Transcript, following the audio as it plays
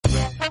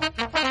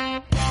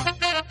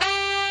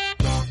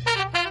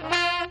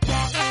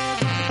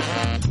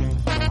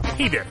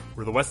Hey there,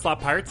 we're the Westlot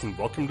Pirates and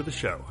welcome to the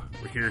show.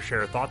 We're here to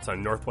share our thoughts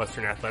on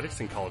Northwestern athletics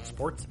and college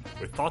sports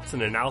with thoughts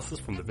and analysis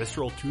from the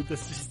visceral to the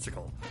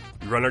statistical.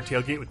 We run our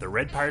tailgate with the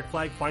red pirate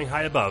flag flying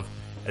high above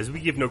as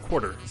we give no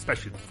quarter,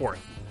 especially the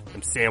fourth.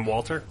 I'm Sam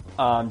Walter.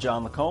 I'm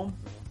John Lacombe.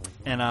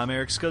 And I'm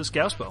Eric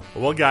Skos-Gauspo.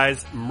 Well,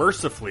 guys,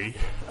 mercifully,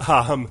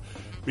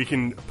 we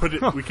can put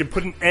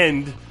an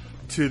end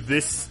to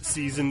this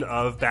season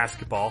of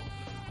basketball.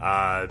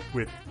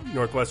 With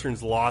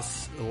Northwestern's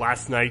loss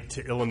last night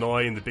to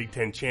Illinois in the Big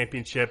Ten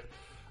Championship.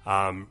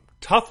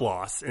 Tough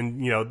loss.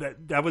 And,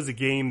 that was a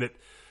game that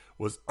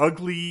was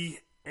ugly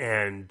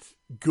and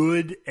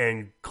good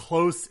and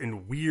close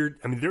and weird.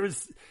 I mean,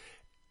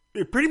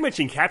 it pretty much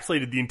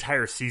encapsulated the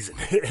entire season.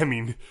 I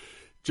mean,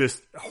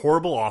 just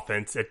horrible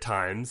offense at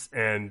times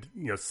and,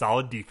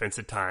 solid defense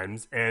at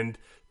times, and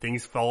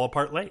things fell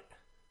apart late.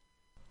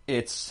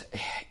 It's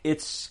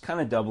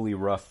kind of doubly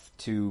rough,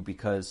 too,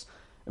 because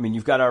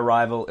you've got our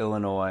rival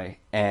Illinois,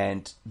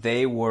 and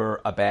they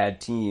were a bad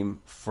team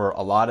for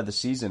a lot of the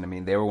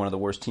season. They were one of the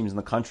worst teams in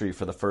the country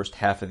for the first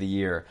half of the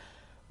year.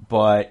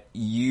 But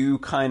you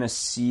kind of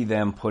see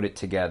them put it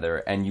together,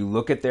 and you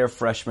look at their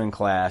freshman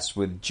class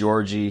with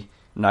Georgie.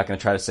 I'm not going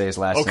to try to say his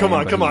last name. Come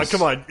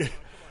on.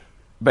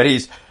 But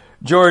he's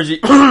Georgie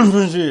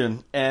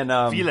and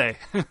File.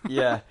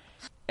 yeah,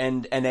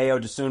 and Ayo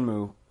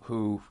Dosunmu,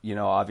 who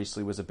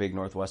obviously was a big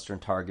Northwestern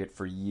target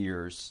for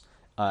years.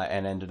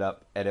 And ended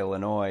up at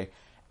Illinois.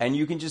 And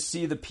you can just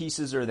see the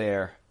pieces are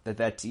there,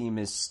 that team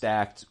is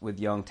stacked with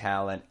young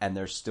talent, and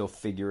they're still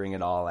figuring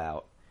it all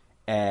out.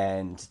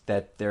 And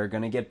that they're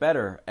going to get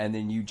better. And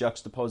then you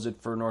juxtapose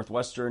it for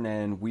Northwestern,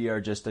 and we are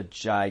just a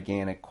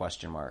gigantic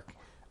question mark.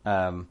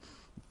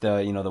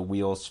 The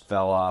wheels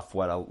fell off,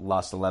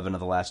 lost 11 of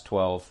the last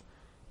 12.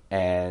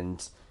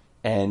 And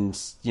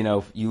you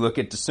look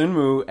at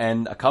Dosunmu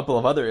and a couple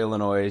of other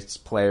Illinois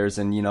players,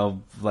 and,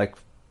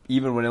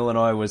 even when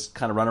Illinois was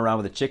kind of running around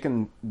with a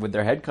chicken with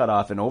their head cut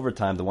off in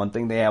overtime, the one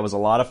thing they had was a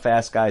lot of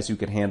fast guys who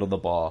could handle the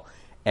ball.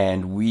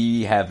 And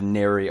we have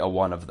nary a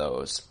one of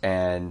those.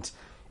 And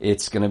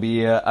it's going to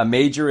be a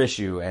major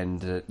issue.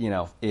 And,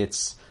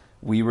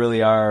 we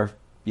really are,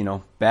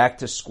 back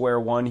to square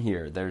one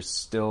here. There's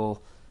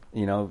still,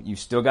 you've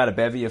still got a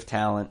bevy of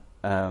talent.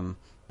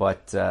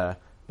 But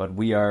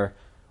we're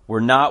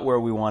not where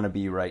we want to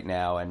be right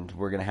now. And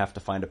we're going to have to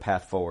find a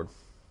path forward.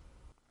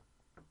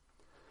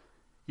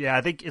 Yeah,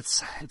 I think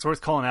it's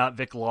worth calling out.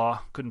 Vic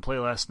Law couldn't play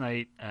last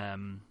night.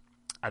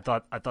 I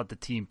thought the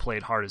team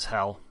played hard as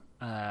hell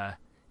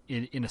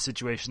in a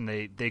situation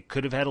they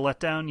could have had a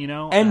letdown,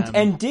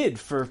 and did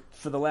for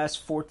the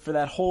last for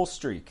that whole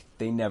streak.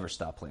 They never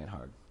stopped playing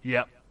hard.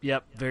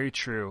 Yep, very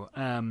true.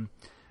 And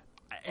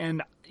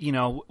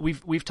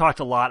we've talked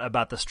a lot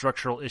about the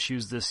structural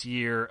issues this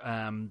year,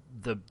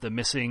 the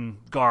missing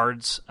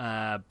guards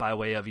by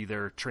way of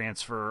either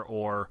transfer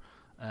or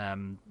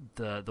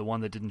the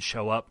one that didn't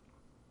show up.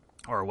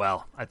 Or,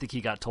 I think he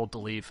got told to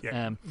leave.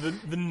 Yeah,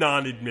 the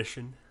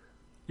non-admission.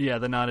 Yeah,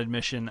 the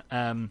non-admission.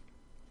 I've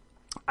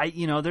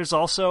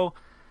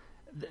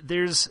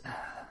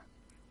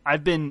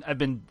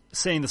been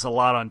saying this a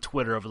lot on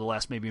Twitter over the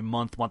last maybe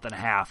month and a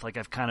half. Like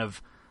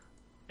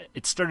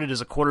it started as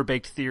a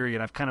quarter-baked theory,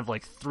 and I've kind of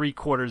like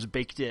 3/4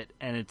 baked it.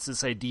 And it's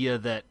this idea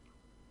that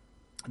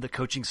the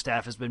coaching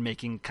staff has been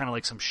making kind of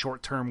like some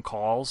short-term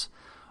calls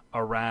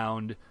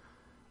around,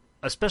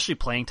 especially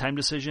playing time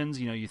decisions.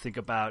 You think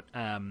about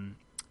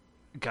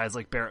guys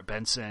like Barrett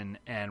Benson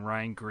and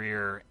Ryan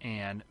Greer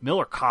and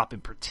Miller Kopp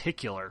in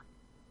particular.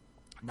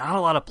 Not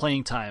a lot of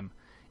playing time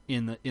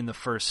in the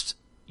first,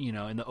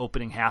 in the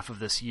opening half of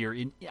this year.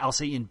 I'll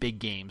say in big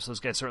games.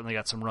 Those guys certainly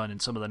got some run in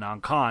some of the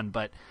non-con,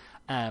 but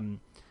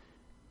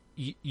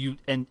you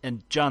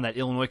and John, that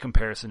Illinois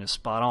comparison is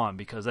spot on,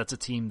 because that's a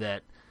team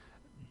that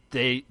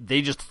they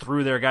just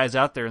threw their guys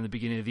out there in the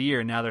beginning of the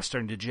year, and now they're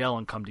starting to gel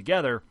and come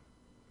together.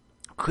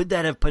 Could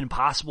that have been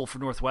possible for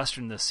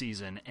Northwestern this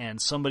season?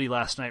 And somebody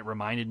last night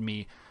reminded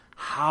me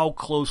how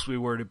close we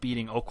were to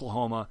beating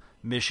Oklahoma,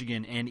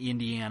 Michigan, and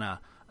Indiana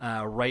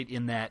right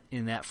in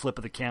that flip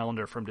of the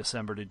calendar from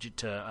December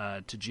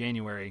to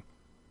January,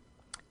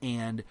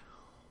 and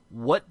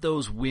what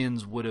those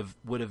wins would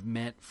have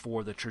meant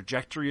for the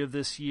trajectory of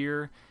this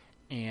year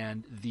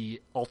and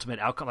the ultimate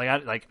outcome.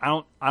 I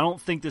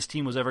don't think this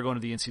team was ever going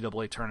to the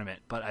NCAA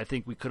tournament, but I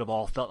think we could have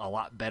all felt a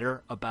lot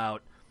better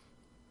about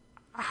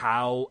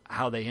how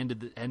they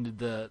ended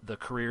the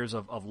careers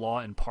of Law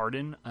and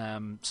Pardon,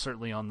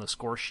 certainly on the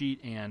score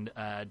sheet and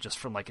just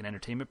from like an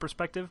entertainment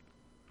perspective.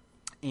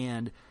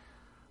 And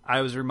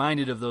I was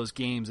reminded of those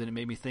games, and it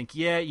made me think,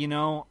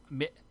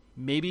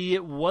 maybe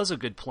it was a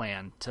good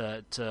plan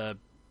to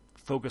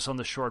focus on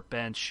the short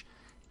bench,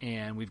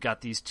 and we've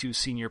got these two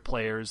senior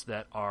players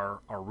that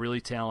are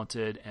really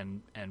talented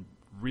and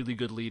really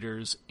good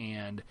leaders,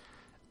 and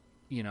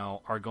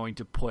are going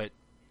to put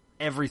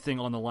everything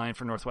on the line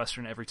for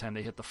Northwestern every time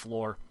they hit the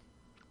floor.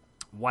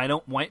 Why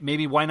not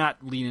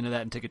lean into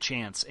that and take a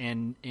chance?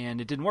 And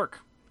it didn't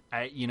work.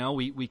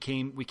 We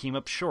came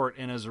up short,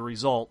 and as a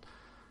result,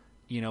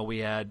 we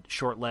had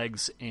short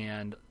legs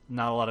and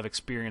not a lot of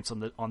experience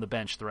on the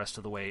bench the rest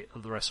of the way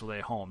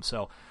home.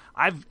 So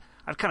I've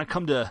kind of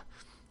come to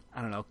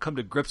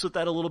grips with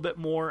that a little bit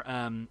more.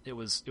 It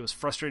was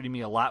frustrating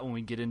me a lot when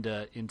we get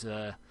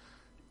into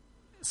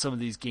some of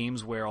these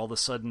games where all of a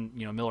sudden,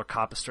 Miller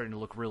Kopp is starting to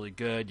look really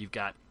good.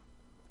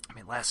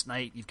 Last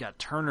night you've got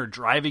Turner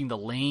driving the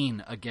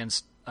lane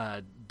against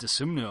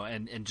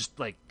Dosunmu and just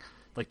like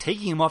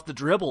taking him off the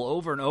dribble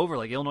over and over.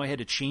 Like Illinois had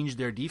to change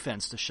their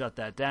defense to shut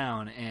that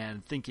down,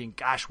 and thinking,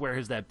 gosh, where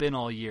has that been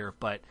all year?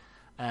 But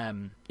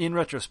in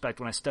retrospect,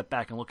 when I step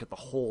back and look at the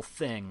whole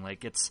thing,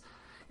 like it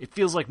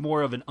feels like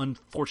more of an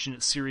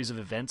unfortunate series of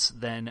events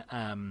than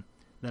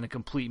a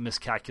complete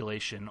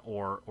miscalculation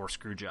or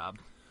screw job.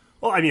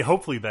 Well,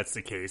 hopefully that's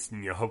the case,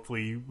 and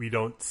hopefully we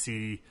don't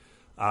see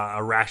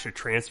a rash of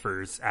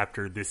transfers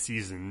after this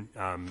season.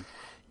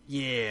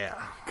 Yeah,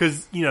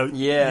 because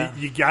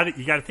you got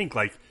to think,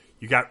 like,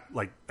 you got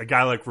like a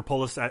guy like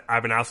Rapolis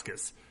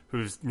Ivanauskas,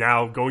 who's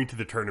now going to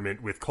the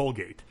tournament with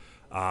Colgate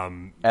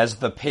as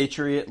the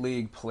Patriot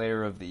League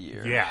Player of the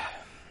Year. Yeah,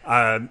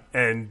 and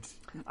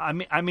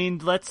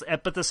let's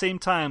at the same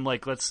time, I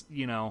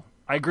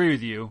agree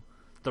with you.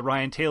 The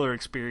Ryan Taylor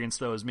experience,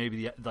 though, is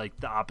maybe the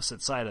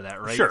opposite side of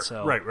that, right? Sure,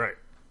 so, right.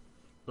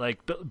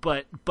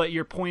 But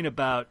your point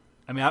about,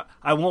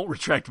 I won't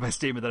retract my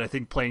statement that I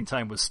think playing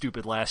time was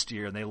stupid last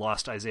year, and they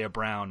lost Isaiah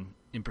Brown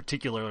in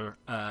particular.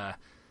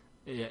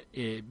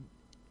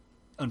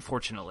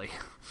 Unfortunately.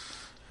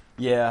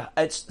 Yeah,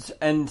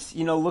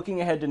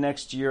 looking ahead to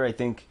next year, I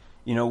think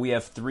we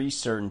have three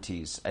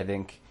certainties. I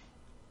think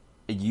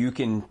you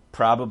can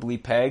probably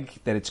peg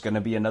that it's going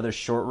to be another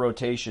short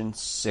rotation,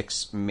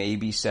 6,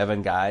 maybe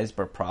 7 guys,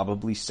 but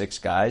probably 6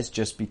 guys,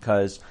 just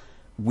because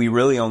we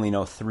really only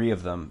know 3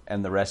 of them,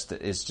 and the rest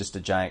is just a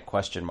giant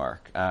question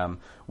mark.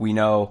 We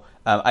know,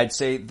 I'd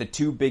say the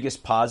 2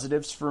 biggest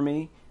positives for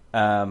me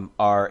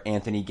are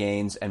Anthony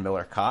Gaines and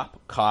Miller Kopp.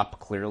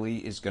 Kopp clearly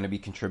is going to be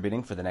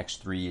contributing for the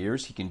next 3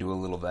 years. He can do a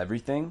little of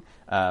everything.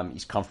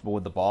 He's comfortable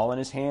with the ball in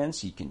his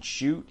hands. He can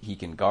shoot. He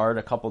can guard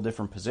a couple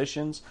different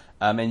positions.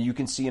 And you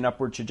can see an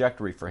upward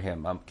trajectory for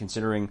him.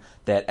 Considering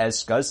that,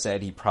 as Scuzz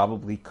said, he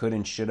probably could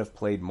and should have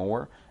played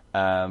more.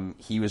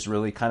 He was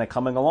really kind of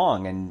coming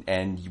along,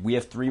 and we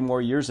have 3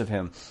 more years of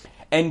him.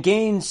 And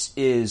Gaines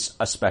is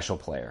a special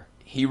player.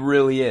 He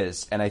really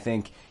is. And I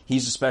think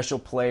he's a special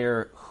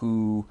player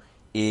who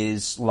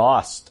is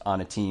lost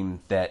on a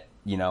team that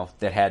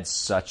had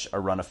such a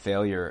run of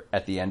failure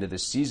at the end of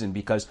this season,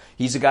 because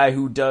he's a guy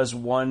who does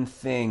one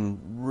thing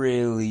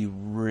really,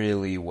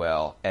 really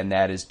well, and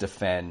that is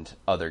defend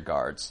other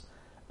guards.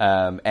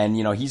 And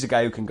he's a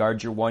guy who can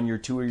guard your 1, your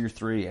 2, or your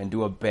 3 and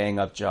do a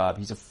bang-up job.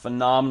 He's a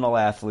phenomenal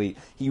athlete.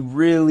 He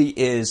really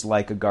is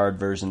like a guard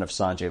version of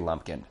Sanjay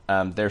Lumpkin.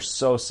 They're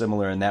so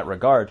similar in that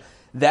regard.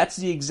 That's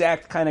the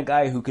exact kind of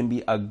guy who can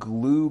be a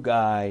glue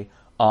guy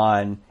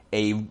on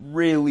a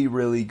really,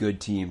 really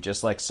good team,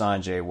 just like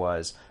Sanjay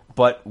was.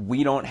 But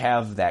we don't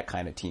have that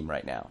kind of team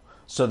right now.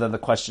 So then the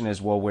question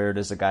is, well, where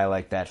does a guy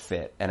like that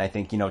fit? And I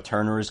think,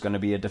 Turner is going to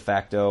be a de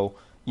facto,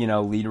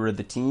 leader of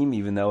the team,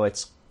 even though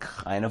it's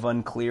kind of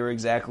unclear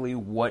exactly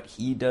what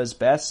he does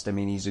best.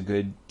 He's a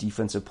good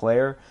defensive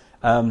player.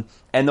 And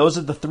those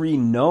are the 3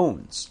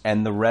 knowns,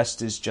 and the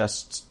rest is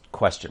just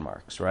question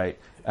marks, right?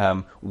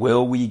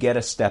 Will we get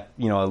a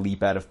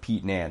leap out of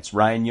Pete Nance?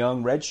 Ryan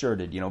Young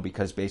redshirted,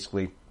 because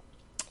basically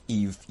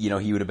he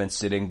would have been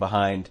sitting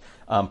behind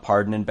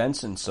Pardon and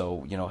Benson.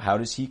 So, how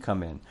does he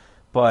come in?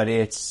 But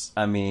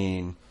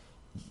you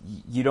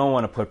don't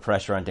want to put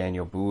pressure on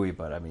Daniel Bowie,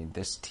 but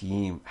this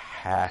team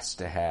has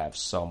to have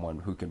someone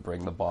who can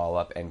bring the ball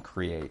up and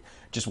create.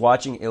 Just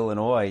watching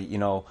Illinois,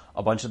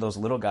 a bunch of those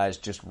little guys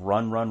just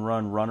run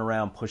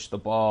around, push the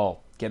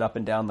ball, get up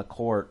and down the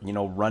court,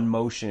 run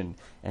motion,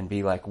 and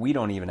be like, we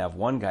don't even have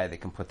one guy that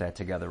can put that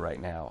together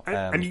right now.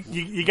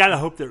 You got to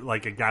hope that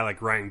like a guy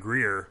like Ryan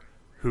Greer,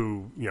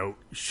 who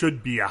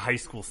should be a high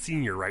school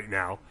senior right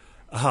now.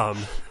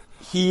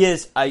 He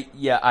is. I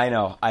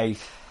know. I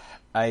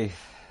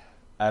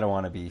don't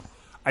want to be.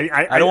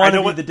 I don't want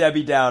to be the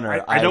Debbie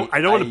Downer. I don't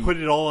want to put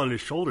it all on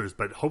his shoulders,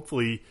 but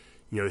hopefully,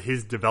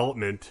 his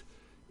development,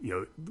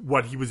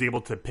 what he was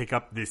able to pick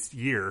up this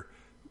year,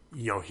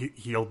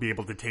 he'll be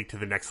able to take to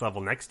the next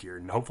level next year,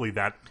 and hopefully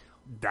that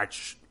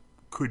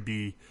could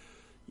be,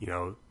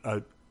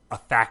 a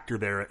factor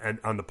there and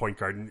on the point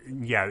guard.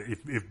 And yeah,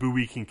 if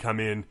Bowie can come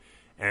in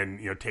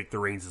and take the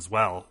reins as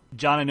well.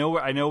 John,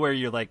 I know where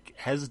you're like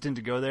hesitant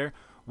to go there.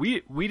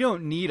 We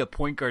don't need a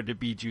point guard to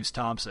be Juice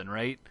Thompson,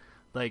 right?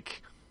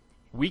 Like,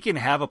 we can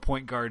have a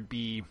point guard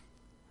be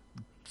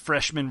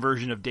freshman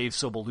version of Dave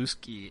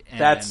Sobolewski,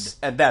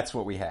 and that's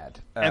what we had.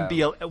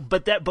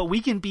 But we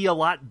can be a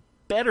lot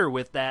better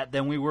with that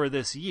than we were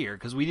this year,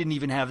 because we didn't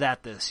even have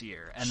that this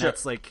year, and sure.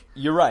 That's like,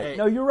 you're right.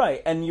 No, you're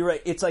right, and you're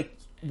right. It's like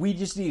we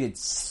just needed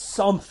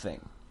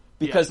something,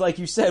 because like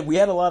you said, we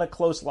had a lot of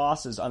close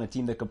losses on a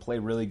team that could play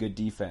really good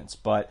defense.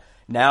 But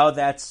now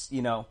that's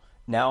now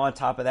on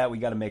top of that, we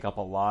got to make up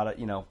a lot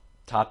of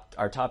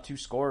our top 2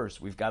 scorers.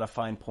 We've got to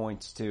find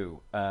points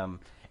too, and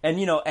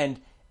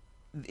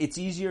it's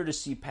easier to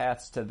see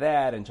paths to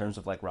that in terms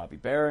of like Robbie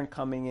Barron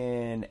coming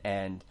in,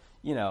 and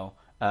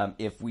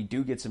if we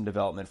do get some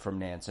development from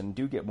Nance and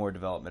do get more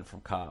development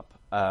from Kopp,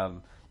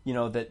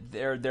 that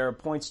there are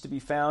points to be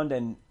found,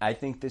 and I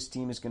think this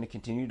team is going to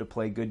continue to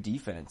play good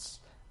defense.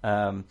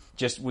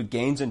 Just with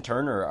Gaines and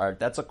Turner,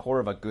 that's a core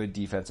of a good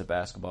defensive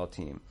basketball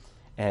team.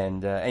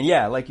 And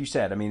yeah, like you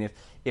said, I mean,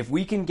 if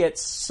we can get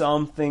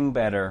something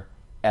better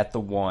at the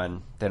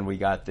one than we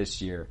got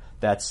this year,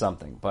 that's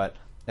something. But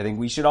I think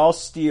we should all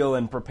steal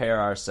and prepare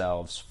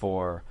ourselves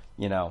for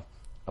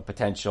a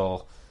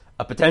potential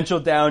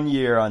down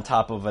year on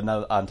top of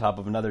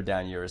another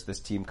down year as this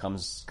team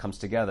comes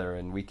together,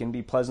 and we can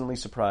be pleasantly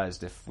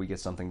surprised if we get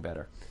something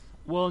better.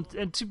 Well,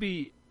 and to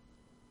be,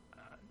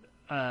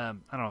 I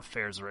don't know if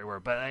fair is the right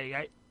word, but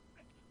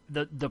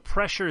the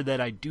pressure that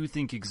I do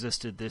think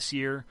existed this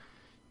year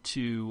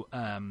to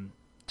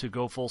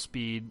go full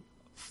speed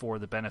for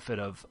the benefit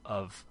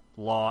of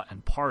Law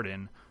and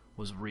Pardon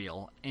was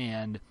real,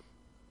 and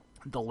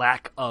the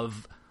lack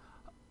of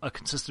a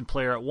consistent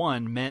player at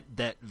one meant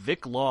that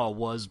Vic Law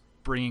was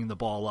bringing the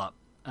ball up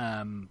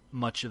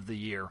much of the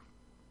year.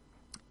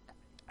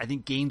 I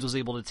think Gaines was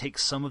able to take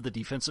some of the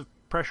defensive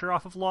pressure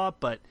off of Law,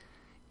 but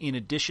in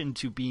addition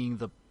to being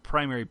the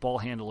primary ball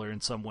handler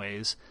in some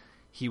ways,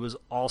 he was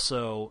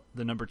also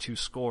the number 2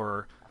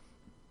 scorer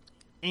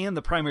and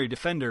the primary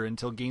defender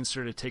until Gaines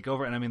started to take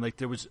over. And I mean,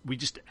 we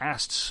just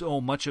asked so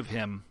much of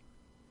him.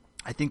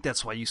 I think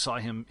that's why you saw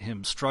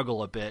him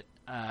struggle a bit.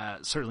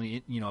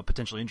 Certainly, a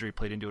potential injury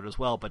played into it as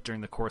well, but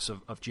during the course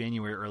of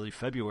January, early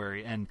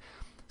February. And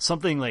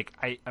something like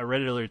I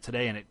read it earlier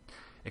today, and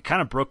it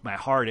kind of broke my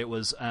heart. It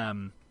was, I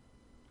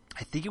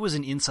think it was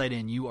an Inside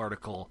NU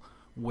article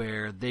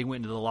where they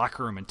went into the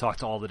locker room and talked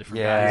to all the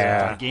different guys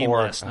after the game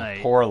last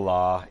night. Poor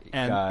Law.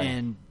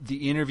 And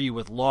the interview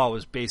with Law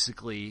was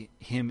basically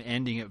him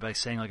ending it by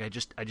saying, like, I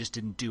just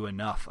didn't do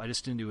enough. I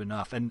just didn't do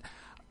enough. And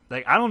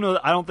like, I don't know.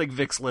 I don't think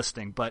Vic's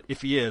listening, but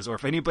if he is, or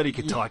if anybody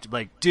could talk to him,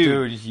 like,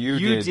 dude,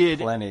 you did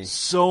plenty.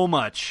 So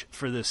much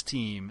for this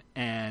team.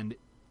 And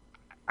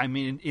I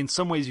mean, in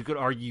some ways you could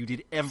argue you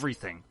did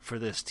everything for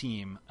this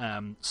team.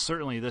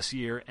 Certainly this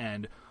year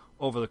and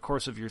over the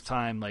course of your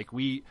time, like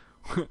we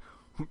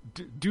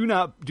do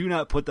not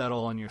put that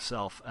all on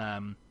yourself.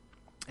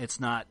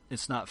 It's not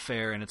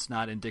fair, and it's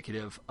not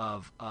indicative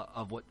of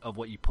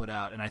what you put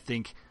out. And I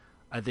think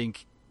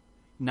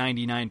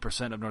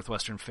 99% of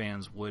Northwestern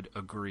fans would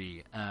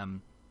agree.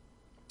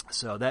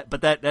 So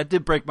that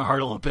did break my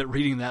heart a little bit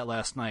reading that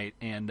last night,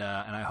 and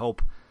I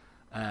hope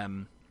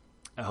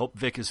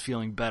Vic is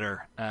feeling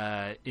better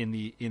in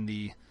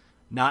the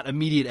not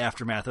immediate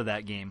aftermath of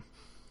that game.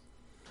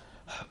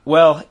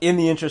 Well, in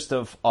the interest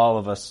of all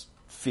of us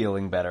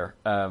feeling better,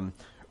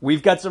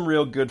 we've got some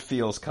real good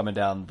feels coming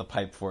down the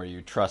pipe for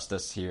you. Trust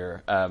us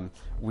here.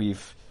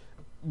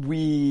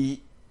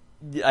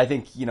 I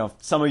think,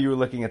 some of you are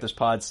looking at this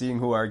pod, seeing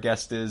who our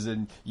guest is,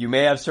 and you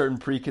may have certain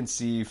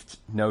preconceived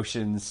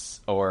notions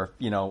or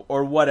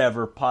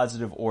whatever,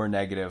 positive or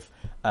negative.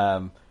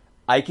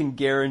 I can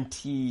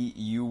guarantee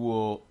you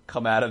will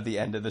come out of the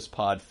end of this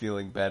pod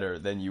feeling better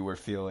than you were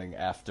feeling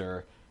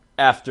after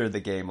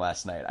the game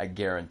last night. I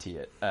guarantee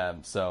it.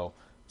 So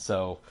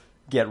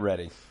get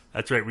ready.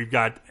 That's right. We've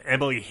got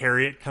Emily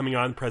Harriet coming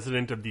on,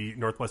 president of the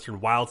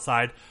Northwestern Wild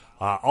Side,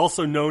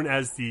 also known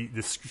as the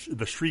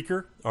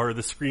Shrieker or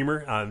the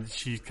Screamer.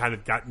 She's kind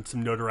of gotten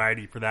some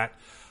notoriety for that,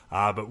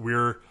 but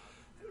we're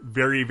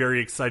very,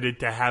 very excited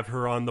to have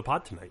her on the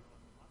pod tonight.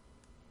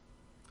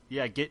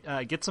 Yeah,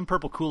 get some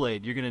purple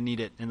Kool-Aid. You're going to need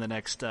it in the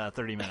next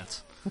 30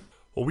 minutes.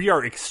 Well, we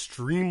are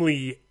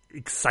extremely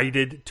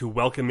excited to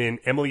welcome in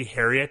Emily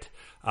Harriet,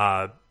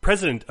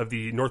 president of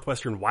the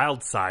Northwestern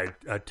Wild Side,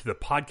 to the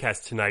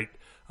podcast tonight.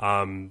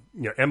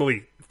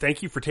 Emily,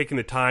 thank you for taking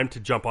the time to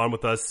jump on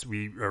with us.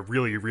 We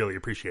really, really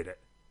appreciate it.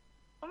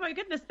 Oh my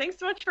goodness. Thanks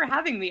so much for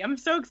having me. I'm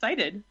so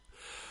excited.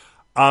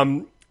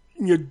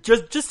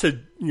 Just to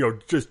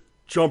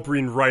jump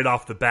in right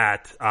off the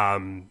bat,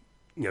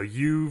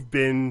 you've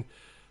been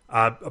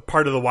a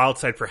part of the Wild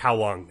Side for how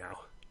long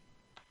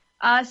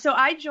now? So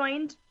I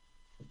joined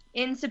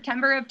in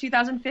September of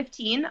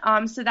 2015.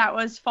 So that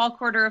was fall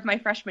quarter of my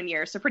freshman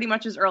year. So pretty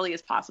much as early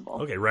as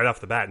possible. Okay. Right off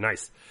the bat.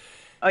 Nice.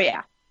 Oh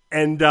yeah.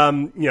 And,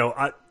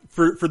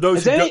 for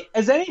those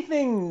has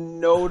anything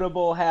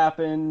notable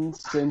happened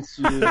since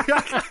you? It's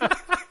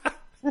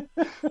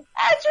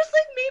just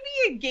like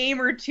maybe a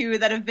game or two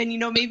that have been,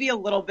 maybe a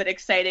little bit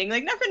exciting.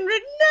 Like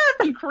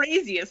nothing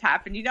crazy has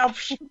happened.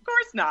 Of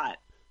course not.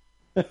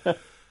 It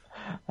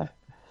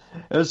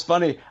was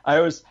funny.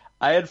 I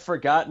had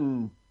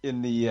forgotten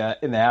in the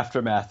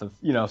aftermath of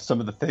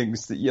some of the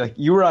things that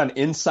you were on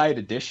Inside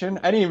Edition.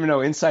 I didn't even know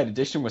Inside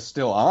Edition was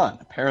still on.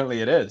 Apparently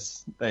it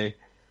is.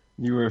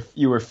 You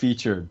were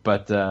featured,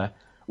 but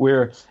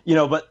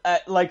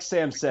like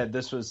Sam said,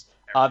 this was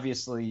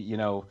obviously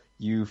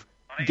you've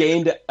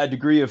gained a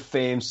degree of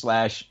fame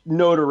 /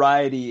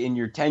 notoriety in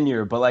your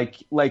tenure, but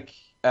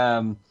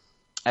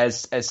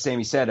as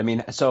Sammy said, I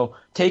mean, so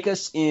take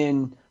us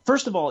in.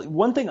 First of all,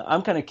 one thing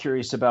I'm kind of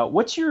curious about,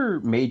 what's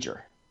your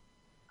major?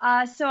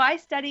 So I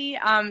study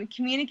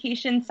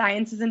communication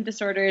sciences and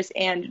disorders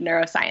and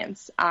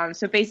neuroscience.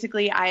 So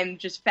basically, I'm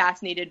just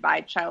fascinated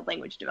by child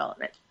language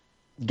development.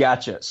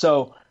 Gotcha.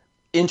 So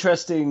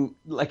interesting,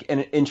 like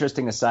an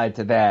interesting aside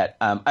to that.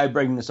 I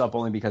bring this up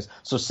only because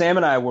Sam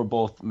and I were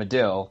both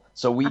Medill,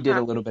 so we did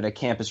a little bit of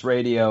campus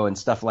radio and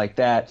stuff like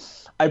that.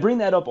 I bring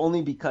that up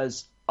only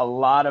because a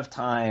lot of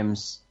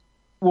times,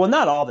 well,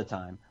 not all the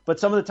time, but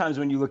some of the times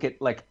when you look at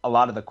like a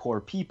lot of the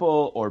core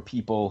people or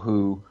people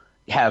who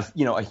have,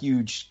 a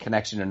huge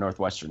connection to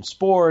Northwestern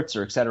sports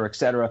or et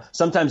cetera,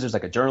 sometimes there's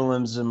like a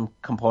journalism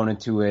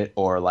component to it,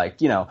 or like,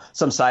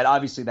 some side.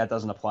 Obviously that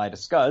doesn't apply to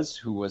Scuzz,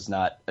 who was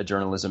not a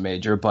journalism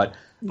major, but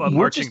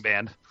marching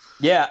band.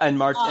 Yeah. And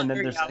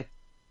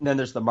then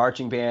there's the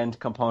marching band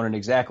component.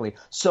 Exactly.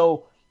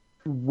 So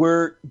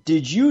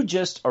did you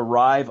just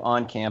arrive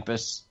on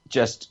campus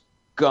just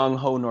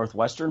gung-ho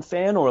Northwestern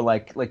fan, or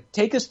like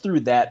take us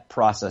through that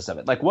process of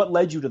it? Like, what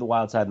led you to the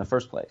Wild Side in the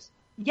first place?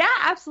 Yeah,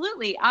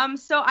 absolutely.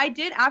 So I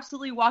did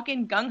absolutely walk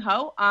in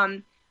gung-ho.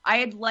 I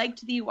had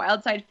liked the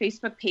Wild Side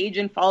Facebook page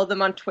and followed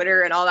them on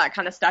Twitter and all that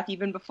kind of stuff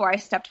even before I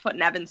stepped foot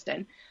in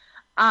Evanston.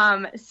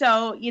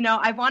 So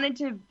I wanted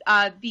to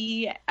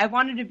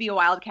be a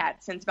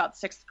Wildcat since about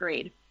 6th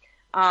grade.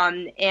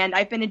 And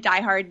I've been a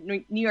diehard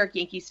New York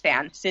Yankees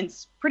fan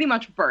since pretty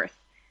much birth.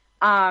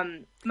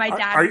 My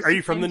dad. Are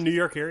you from the New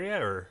York area,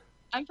 or?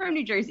 I'm from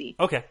New Jersey.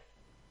 Okay.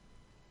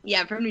 Yeah,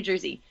 I'm from New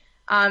Jersey.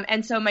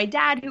 And so my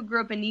dad, who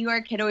grew up in New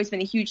York, had always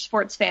been a huge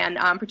sports fan,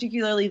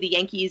 particularly the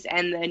Yankees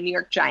and the New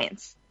York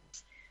Giants.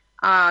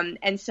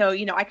 And so,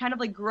 I kind of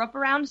like grew up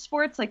around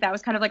sports. Like that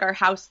was kind of like our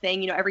house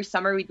thing. Every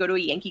summer we'd go to a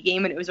Yankee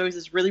game, and it was always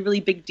this really, really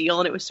big deal,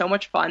 and it was so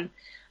much fun.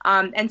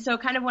 And so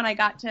kind of when I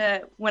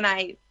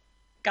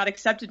got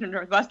accepted to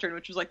Northwestern,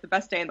 which was like the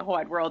best day in the whole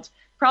wide world,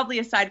 probably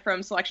aside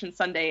from Selection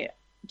Sunday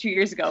 2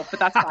 years ago, but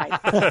that's fine.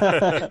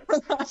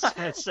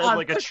 It sounds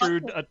like a true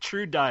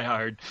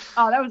diehard.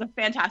 Oh, that was a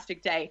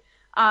fantastic day.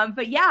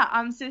 But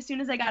yeah, so as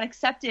soon as I got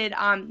accepted,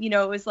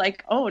 it was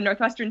like, oh,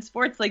 Northwestern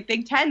sports, like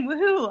Big Ten,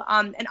 woohoo.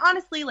 And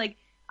honestly, like,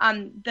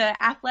 the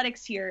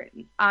athletics here,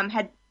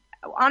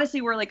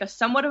 were like a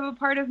somewhat of a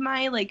part of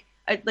my,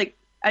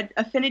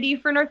 affinity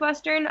for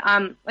Northwestern.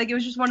 Like it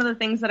was just one of the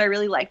things that I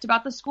really liked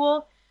about the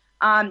school.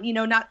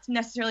 Not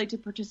necessarily to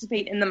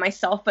participate in them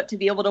myself, but to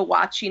be able to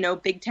watch,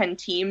 Big Ten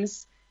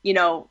teams,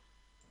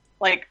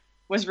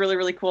 was really,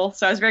 really cool.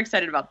 So I was very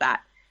excited about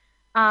that.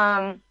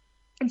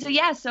 And so,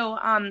 yeah,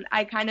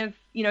 I kind of,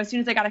 as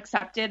soon as I got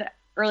accepted,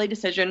 early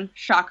decision,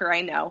 shocker,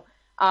 I know.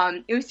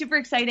 It was super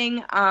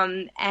exciting.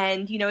 And,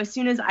 as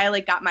soon as I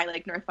got my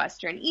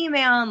Northwestern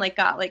email and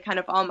got kind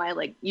of all my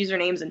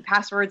usernames and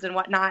passwords and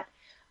whatnot,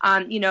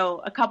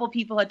 a couple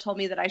people had told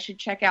me that I should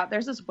check out,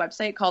 there's this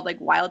website called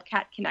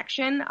Wildcat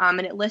Connection. And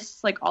it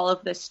lists all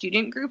of the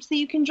student groups that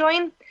you can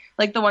join,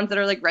 the ones that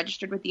are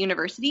registered with the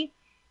university.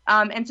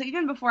 And so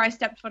even before I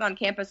stepped foot on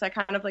campus, I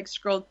kind of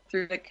scrolled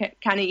through to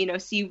kind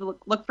of,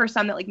 look for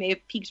some that may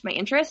have piqued my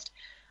interest.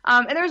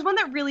 And there was one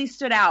that really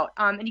stood out.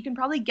 And you can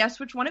probably guess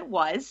which one it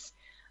was.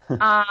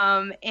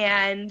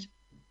 And,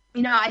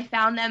 I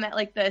found them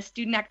at the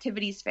student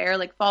activities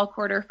fair, fall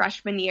quarter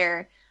freshman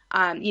year.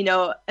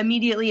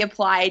 Immediately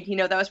applied.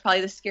 That was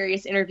probably the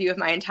scariest interview of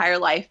my entire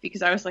life,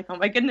 because I was like, oh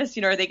my goodness,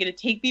 are they going to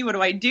take me? What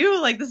do I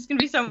do? This is going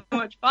to be so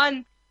much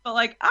fun. But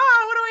what do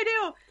I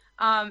do?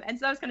 And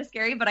so that was kind of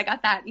scary, but I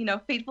got that,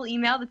 fateful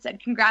email that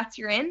said, congrats,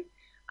 you're in.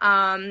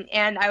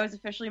 And I was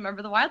officially a member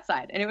of the Wild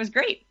Side, and it was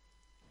great.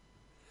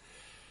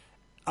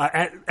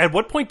 At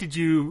what point did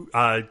you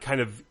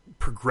kind of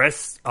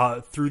progress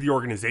through the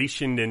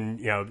organization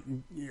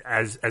and,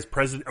 as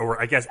president,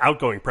 or I guess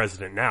outgoing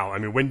president now? I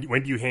mean,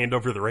 when do you hand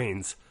over the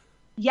reins?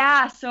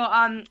 Yeah,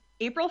 so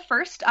April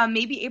 1st,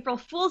 maybe April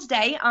Fool's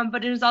Day,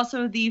 but it is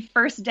also the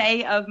first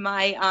day of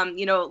my,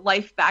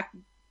 life back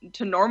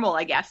to normal,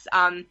 I guess.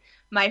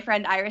 My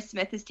friend Iris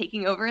Smith is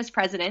taking over as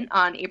president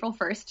on April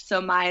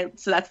 1st,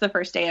 so that's the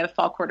first day of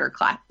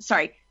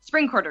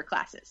spring quarter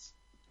classes.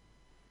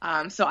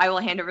 So I will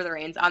hand over the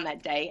reins on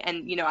that day,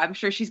 and I'm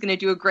sure she's going to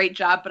do a great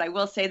job. But I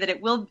will say that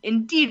it will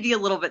indeed be a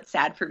little bit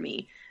sad for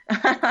me.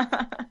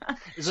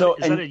 Is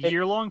that a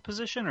year-long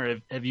position,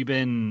 or have you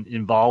been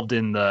involved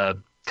in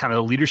the kind of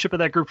the leadership of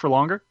that group for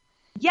longer?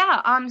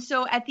 Yeah.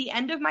 So at the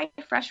end of my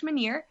freshman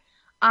year,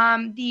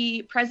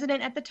 the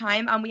president at the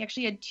time, we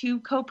actually had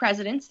 2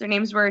 co-presidents. Their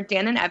names were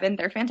Dan and Evan.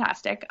 They're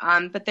fantastic.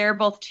 But they're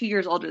both 2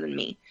 years older than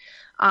me.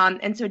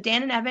 And so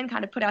Dan and Evan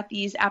kind of put out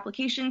these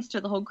applications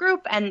to the whole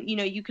group, and,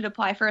 you could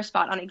apply for a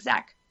spot on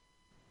exec.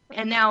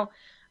 And now,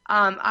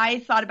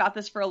 I thought about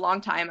this for a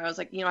long time. I was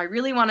like, I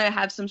really want to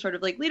have some sort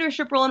of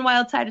leadership role in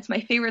Wild Side. It's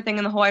my favorite thing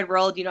in the whole wide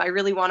world. I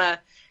really want to,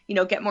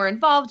 get more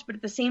involved. But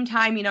at the same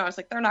time, I was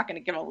like, they're not going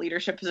to give a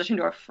leadership position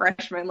to a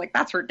freshman.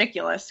 That's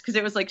ridiculous, because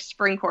it was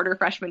spring quarter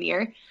freshman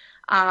year.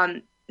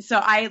 So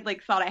I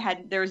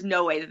thought there was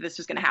no way that this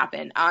was going to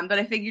happen. But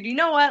I figured,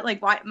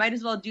 might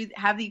as well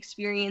have the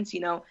experience,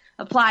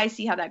 apply,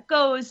 see how that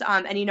goes.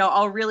 And,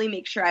 I'll really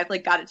make sure I've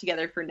got it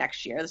together for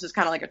next year. This is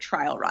kind of like a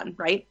trial run,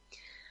 right?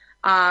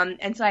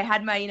 And so I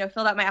had my,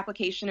 filled out my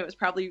application. It was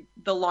probably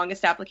the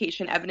longest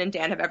application Evan and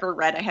Dan have ever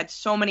read. I had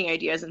so many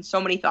ideas and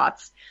so many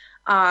thoughts.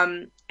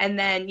 And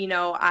then,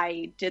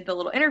 I did the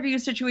little interview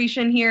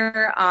situation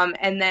here.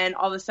 And then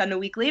all of a sudden a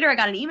week later, I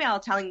got an email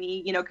telling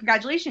me,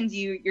 congratulations,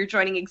 you're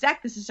joining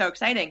exec. This is so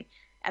exciting.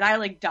 And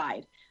I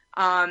died.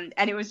 And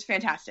it was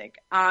fantastic.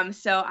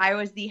 So I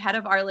was the head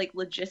of our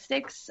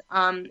logistics,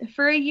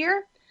 for a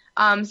year.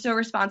 So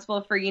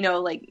responsible for,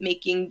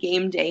 making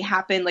game day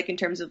happen, in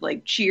terms of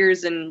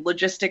cheers and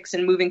logistics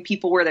and moving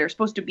people where they're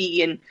supposed to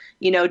be and,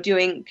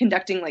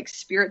 conducting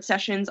spirit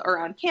sessions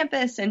around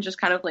campus and just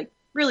kind of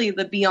really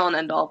the be all and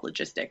end all of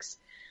logistics.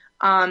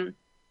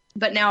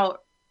 But now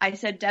I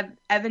said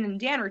Evan and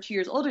Dan were 2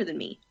 years older than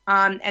me.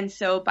 And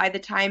so by the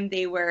time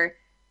it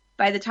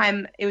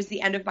was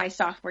the end of my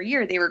sophomore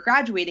year, they were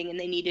graduating and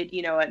they needed,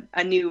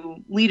 a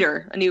new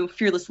leader, a new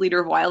fearless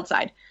leader of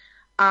Wildside.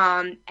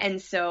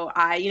 And so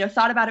I,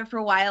 thought about it for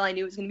a while. I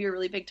knew it was going to be a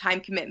really big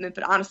time commitment,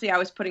 but honestly, I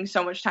was putting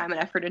so much time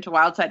and effort into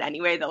Wildside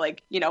anyway that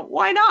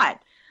why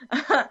not?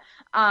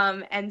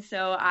 And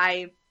so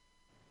I,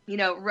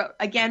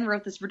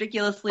 wrote this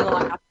ridiculously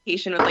long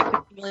application with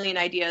 50 million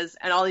ideas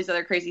and all these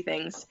other crazy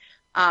things.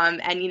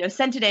 And,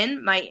 sent it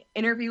in. My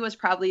interview was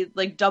probably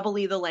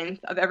doubly the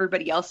length of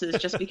everybody else's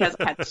just because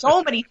I had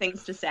so many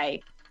things to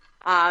say.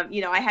 I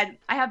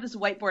have this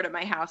whiteboard at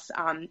my house,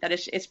 that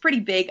it's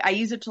pretty big. I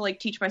use it to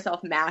teach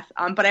myself math.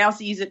 But I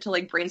also use it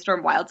to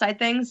brainstorm Wildside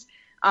things.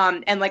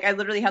 And I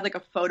literally had a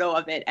photo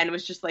of it and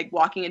was just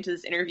walking into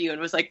this interview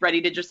and was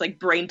ready to just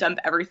brain dump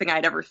everything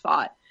I'd ever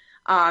thought.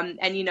 And,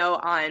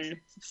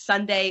 on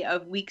Sunday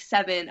of week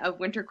 7 of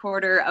winter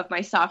quarter of my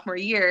sophomore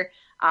year,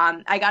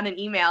 I got an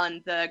email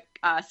and the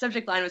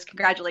subject line was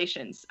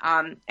congratulations.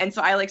 And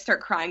so I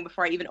start crying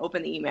before I even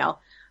open the email.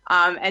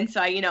 And so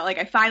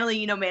I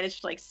finally,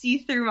 managed to see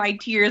through my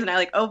tears and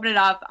I open it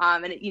up.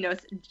 And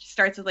it,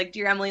 starts with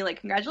Dear Emily,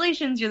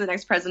 congratulations, you're the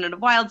next president of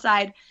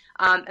Wildside.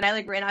 And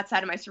I ran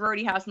outside of my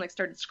sorority house and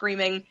started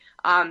screaming.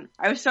 I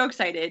was so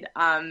excited.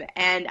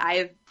 And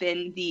I've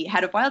been the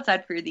head of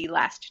Wildside for the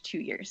last 2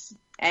 years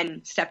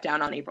and stepped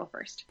down on April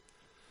 1st.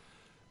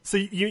 So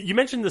you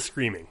mentioned the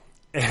screaming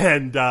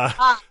and,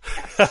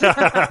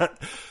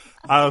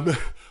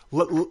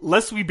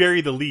 lest we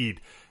bury the lead,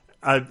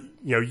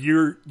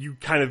 you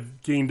kind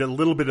of gained a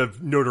little bit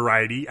of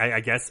notoriety,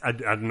 I guess. I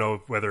don't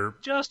know whether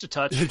just a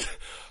touch.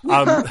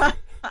 With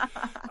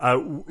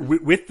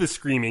the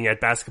screaming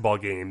at basketball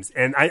games.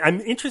 And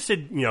I'm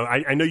interested,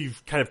 I know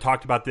you've kind of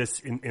talked about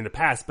this in the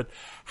past, but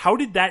how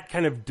did that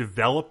kind of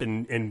develop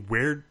and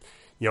where,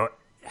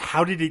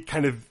 how did it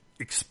kind of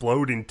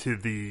explode into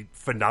the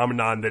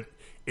phenomenon that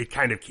it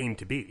kind of came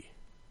to be?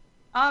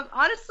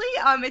 Honestly,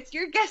 it's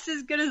your guess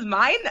as good as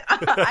mine.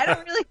 I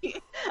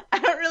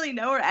don't really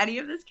know where any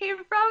of this came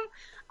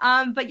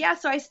from. But yeah,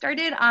 so I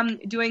started,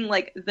 doing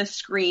the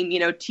scream,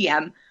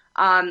 TM,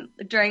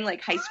 during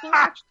high school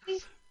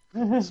actually.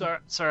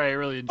 Sorry, I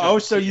really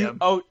enjoyed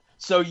TM.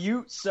 So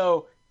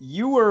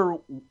you were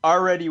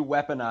already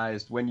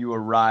weaponized when you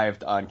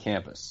arrived on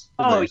campus.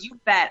 Oh, you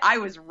bet. I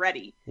was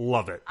ready.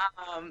 Love it.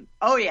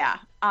 Oh yeah.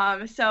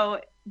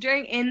 So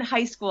in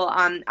high school,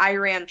 I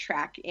ran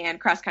track and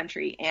cross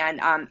country, and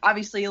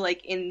obviously,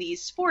 in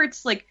these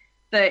sports,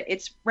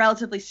 it's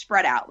relatively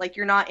spread out.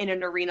 You're not in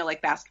an arena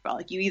like basketball.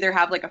 You either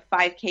have a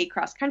 5K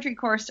cross country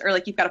course, or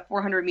you've got a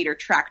 400-meter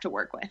track to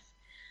work with.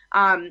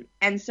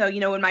 And so,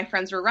 when my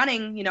friends were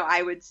running,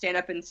 I would stand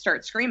up and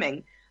start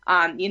screaming,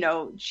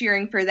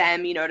 cheering for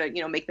them,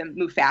 to make them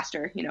move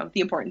faster,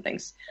 the important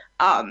things.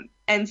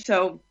 And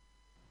so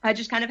I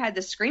just kind of had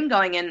this scream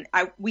going, and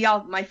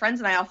my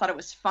friends and I all thought it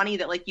was funny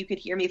that you could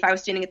hear me. If I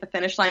was standing at the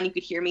finish line, you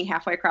could hear me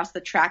halfway across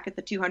the track at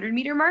the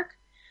 200-meter mark.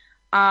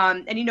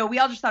 And we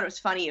all just thought it was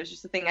funny. It was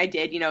just a thing I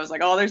did. I was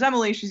oh, there's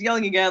Emily. She's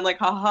yelling again. Ha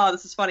ha,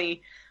 this is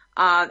funny.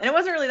 And it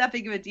wasn't really that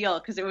big of a deal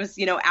because it was,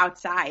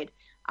 outside.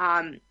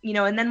 And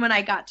then when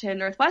I got to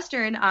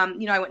Northwestern,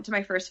 I went to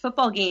my first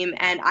football game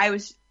and I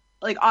was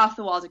off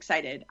the walls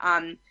excited.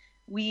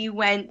 You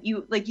went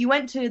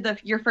to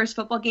your first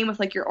football game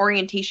with your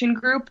orientation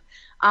group.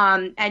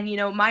 And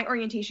my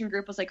orientation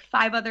group was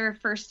 5 other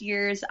first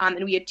years.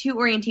 And we had 2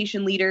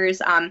 orientation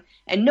leaders. And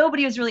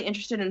nobody was really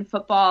interested in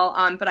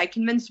football. But I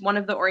convinced one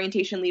of the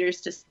orientation leaders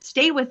to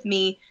stay with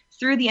me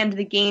through the end of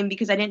the game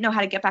because I didn't know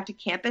how to get back to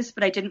campus,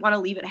 but I didn't want to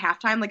leave at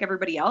halftime like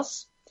everybody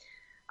else.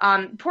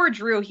 Poor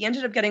Drew, he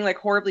ended up getting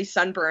horribly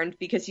sunburned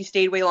because he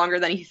stayed way longer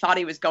than he thought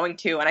he was going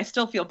to. And I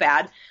still feel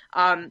bad.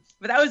 But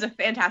that was a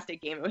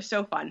fantastic game. It was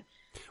so fun.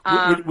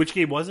 Which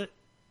game was it?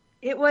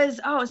 It was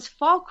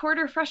fall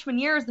quarter freshman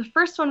year. It was the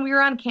first one we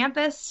were on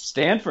campus.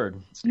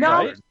 Stanford. No,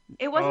 right?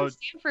 It wasn't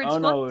Stanford. Oh,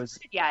 no, it was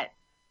yet.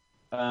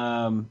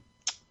 What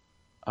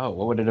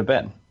would it have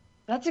been?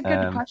 That's a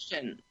good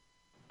question.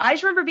 I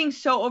just remember being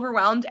so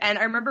overwhelmed, and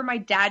I remember my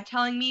dad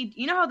telling me,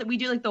 you know how that we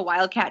do the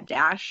Wildcat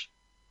Dash?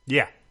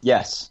 Yeah.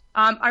 Yes.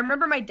 I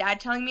remember my dad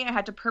telling me I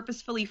had to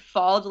purposefully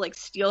fall to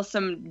steal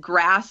some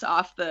grass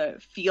off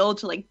the field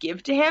to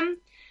give to him.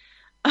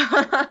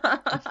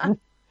 I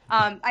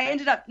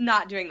ended up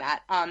not doing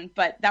that,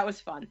 but that was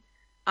fun.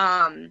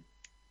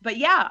 But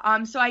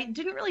yeah, so I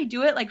didn't really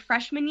do it like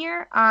freshman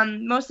year,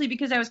 mostly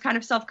because I was kind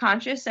of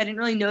self-conscious. I didn't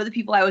really know the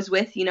people I was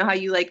with. You know how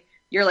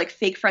you're like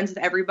fake friends with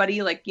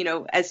everybody, like, you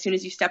know, as soon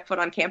as you step foot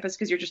on campus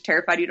because you're just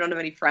terrified you don't have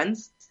any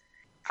friends.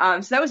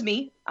 So that was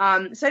me. So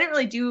I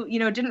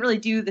didn't really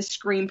do the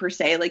scream per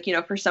se, like, you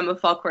know, for some of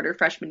fall quarter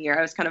freshman year.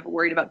 I was kind of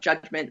worried about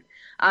judgment.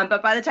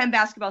 But by the time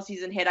basketball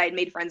season hit, I had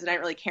made friends and I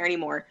didn't really care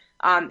anymore.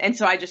 And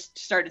so I just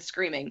started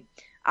screaming.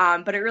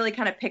 But it really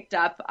kind of picked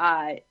up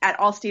at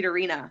Allstate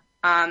Arena.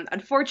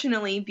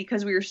 Unfortunately,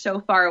 because we were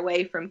so far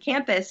away from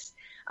campus,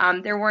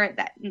 there weren't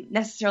that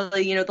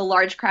necessarily, you know, the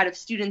large crowd of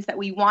students that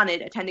we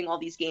wanted attending all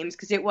these games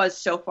because it was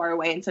so far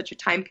away and such a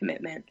time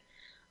commitment.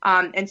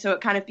 And so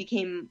it kind of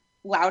became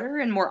louder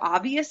and more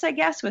obvious, I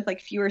guess, with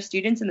like fewer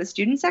students in the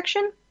student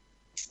section.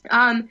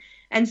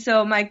 And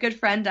so my good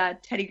friend,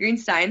 Teddy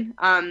Greenstein,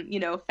 you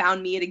know,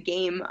 found me at a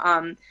game.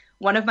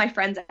 One of my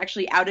friends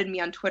actually outed me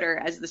on Twitter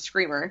as the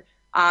screamer.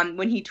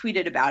 When he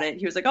tweeted about it,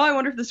 he was like, "Oh, I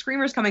wonder if the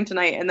Screamer's coming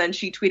tonight." And then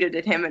she tweeted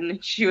at him,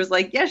 and she was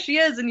like, "Yes, she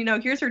is." And you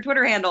know, here's her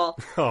Twitter handle.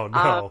 Oh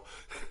no!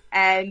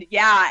 And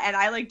yeah, and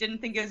I like didn't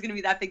think it was gonna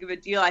be that big of a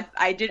deal.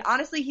 I did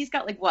honestly. He's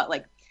got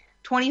like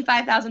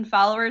 25,000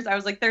 followers. I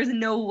was like, "There's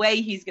no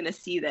way he's gonna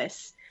see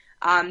this."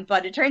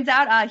 But it turns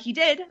out he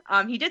did.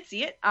 He did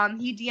see it.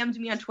 He DM'd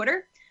me on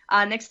Twitter.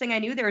 Next thing I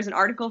knew, there was an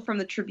article from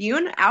the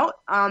Tribune out,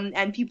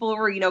 and people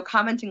were, you know,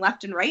 commenting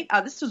left and right.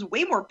 This was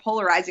way more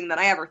polarizing than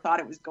I ever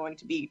thought it was going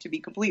to be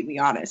completely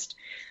honest.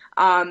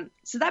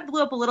 So that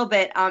blew up a little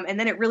bit, and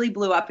then it really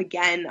blew up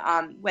again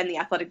when the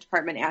athletic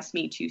department asked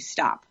me to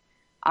stop.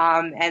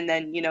 And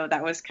then, you know,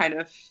 that was kind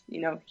of, you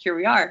know, here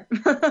we are.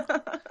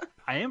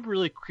 I am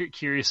really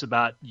curious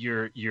about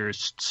your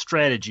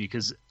strategy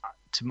because.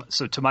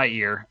 To my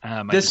ear,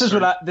 this is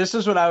what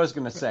I was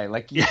going to say.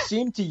 Like you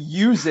seem to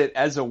use it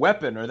as a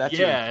weapon, or that's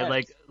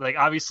like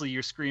obviously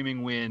you're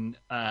screaming when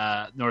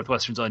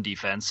Northwestern's on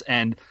defense,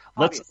 and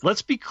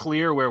let's be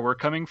clear where we're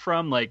coming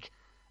from. Like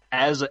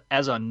as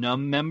a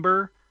NUM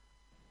member,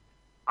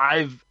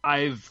 I've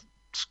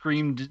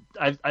screamed,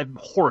 I'm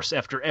hoarse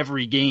after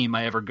every game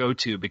I ever go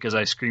to because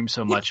I scream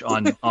so much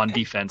on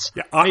defense.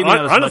 Yeah, maybe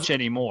not as much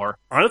anymore.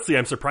 Honestly,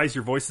 I'm surprised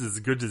your voice is as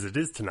good as it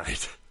is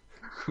tonight.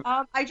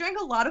 I drank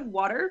a lot of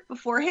water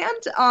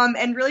beforehand,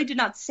 and really did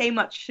not say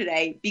much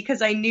today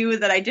because I knew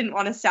that I didn't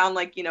want to sound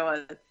like, you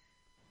know,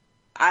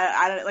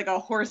 like a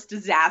horse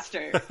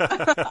disaster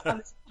on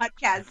this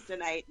podcast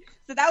tonight.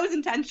 So that was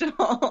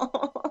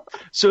intentional.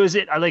 So is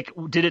it like,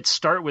 did it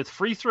start with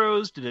free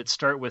throws? Did it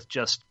start with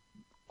just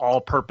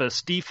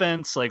all-purpose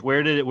defense? Like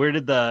where did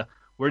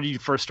you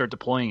first start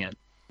deploying it?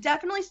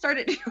 Definitely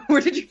started.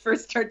 Where did you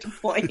first start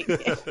deploying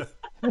it?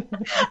 I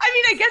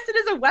mean, I guess it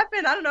is a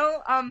weapon. I don't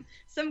know.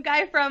 Some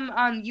guy from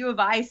U of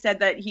I said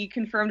that he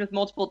confirmed with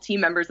multiple team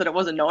members that it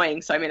was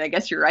annoying. So, I mean, I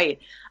guess you're right.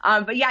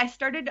 But yeah, I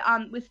started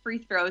with free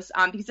throws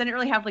because I didn't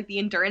really have like the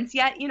endurance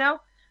yet, you know.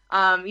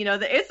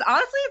 It's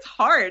honestly, it's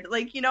hard.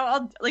 Like, you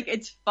know,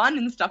 it's fun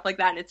and stuff like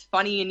that. And it's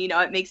funny. And, you know,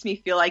 it makes me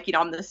feel like, you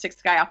know, I'm the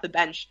sixth guy off the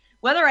bench.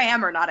 Whether I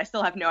am or not, I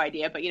still have no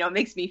idea. But, you know, it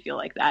makes me feel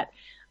like that.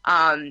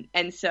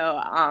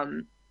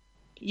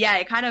 Yeah,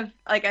 it kind of,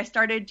 like, I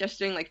started just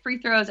doing, like, free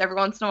throws every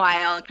once in a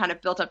while and kind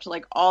of built up to,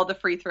 like, all the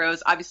free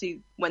throws,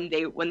 obviously, when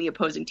the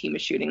opposing team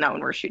is shooting, not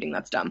when we're shooting,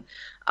 that's dumb.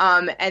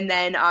 And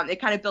then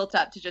it kind of built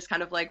up to just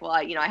kind of like, well,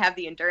 I have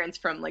the endurance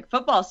from, like,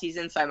 football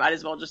season, so I might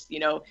as well just, you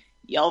know,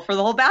 yell for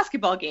the whole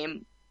basketball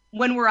game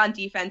when we're on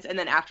defense and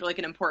then after, like,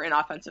 an important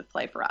offensive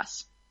play for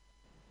us.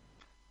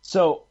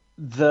 So,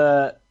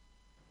 where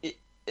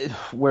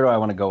do I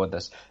want to go with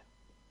this?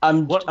 I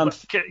got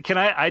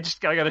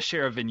to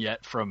share a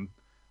vignette from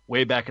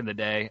way back in the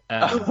day.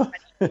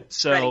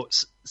 So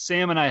right.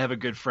 Sam and I have a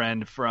good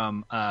friend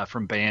from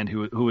band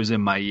who was in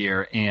my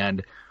year,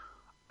 and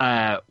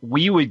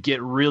we would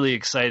get really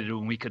excited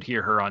when we could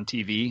hear her on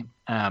TV.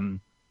 Are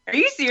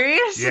you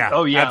serious? Yeah.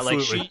 Oh yeah.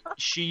 Absolutely. Like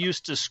she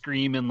used to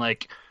scream in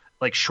like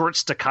short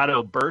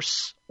staccato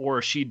bursts,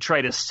 or she'd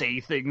try to say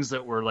things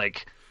that were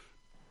like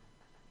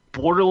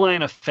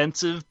borderline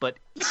offensive, but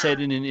said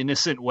in an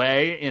innocent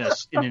way in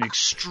an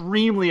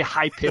extremely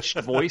high pitched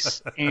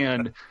voice.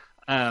 And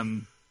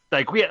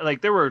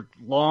there were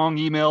long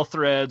email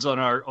threads on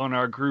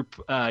our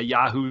group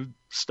Yahoo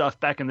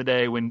stuff back in the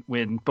day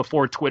when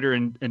before Twitter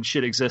and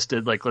shit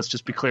existed. Like, let's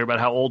just be clear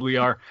about how old we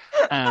are.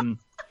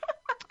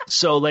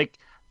 So like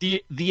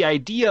the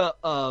idea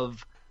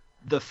of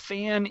the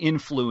fan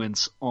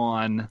influence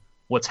on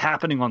what's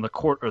happening on the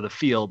court or the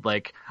field,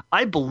 like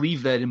I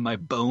believe that in my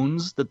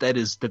bones that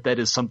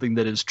is something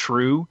that is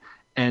true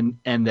and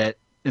that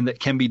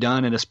can be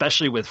done, and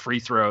especially with free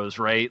throws,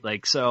 right?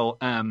 Like so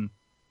I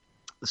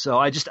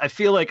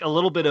feel like a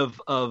little bit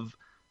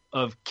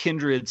of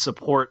kindred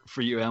support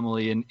for you,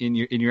 Emily, in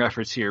your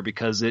efforts here,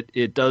 because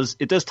it does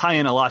tie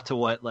in a lot to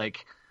what,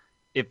 like,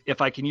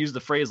 if I can use the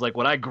phrase, like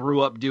what I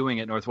grew up doing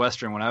at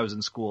Northwestern when I was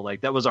in school.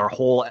 Like that was our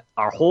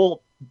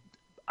whole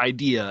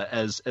idea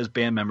as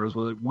band members.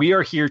 We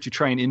are here to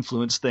try and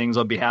influence things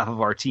on behalf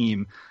of our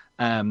team.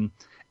 And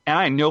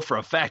I know for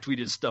a fact we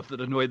did stuff that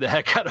annoyed the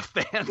heck out of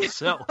fans.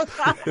 So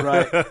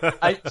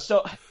right.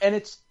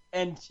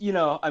 and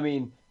I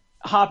mean,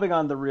 hopping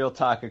on the Real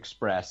Talk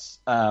Express,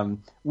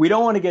 we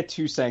don't want to get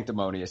too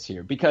sanctimonious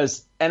here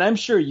because, and I'm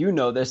sure you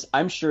know this,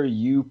 I'm sure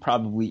you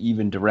probably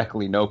even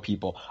directly know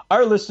people.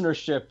 Our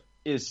listenership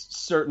is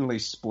certainly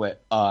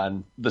split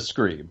on the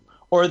Scream,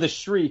 or the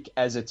Shriek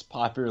as it's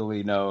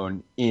popularly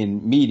known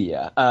in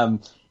media.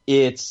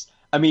 It's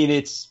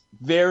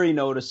very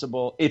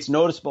noticeable. It's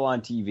noticeable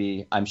on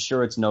TV. I'm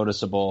sure it's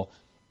noticeable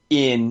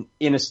in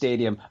a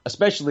stadium,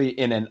 especially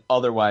in an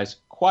otherwise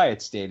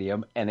quiet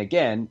stadium. And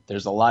again,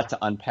 there's a lot to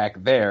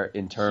unpack there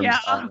in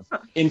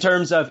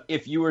terms of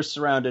if you were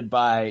surrounded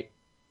by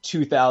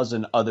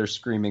 2,000 other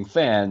screaming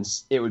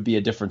fans, it would be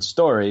a different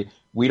story.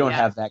 We don't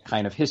have that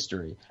kind of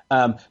history.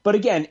 But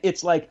again,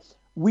 it's like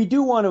we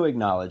do want to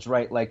acknowledge,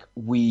 right? Like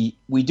we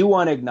do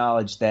want to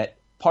acknowledge that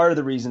part of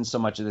the reason so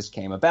much of this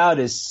came about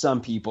is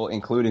some people,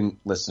 including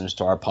listeners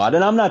to our pod,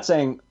 and I'm not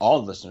saying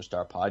all listeners to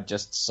our pod,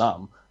 just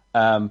some,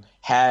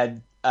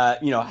 had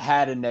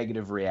a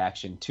negative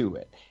reaction to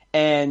it.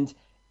 And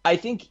I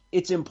think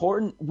it's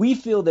important. We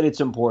feel that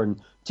it's important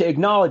to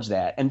acknowledge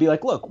that and be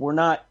like, look, we're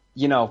not,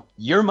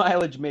 your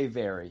mileage may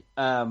vary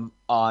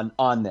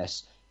on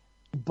this.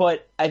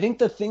 But I think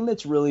the thing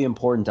that's really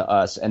important to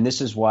us, and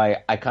this is why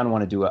I kind of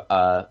want to do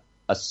a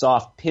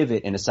soft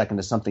pivot in a second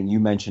to something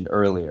you mentioned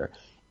earlier,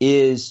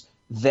 is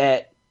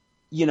that,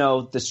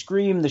 the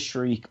Scream, the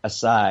Shriek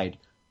aside,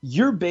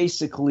 you're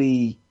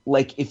basically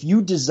like, if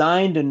you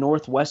designed a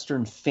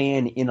Northwestern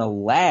fan in a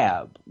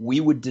lab, we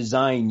would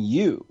design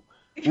you.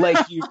 Like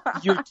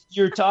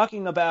you're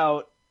talking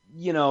about,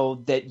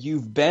 that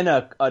you've been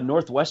a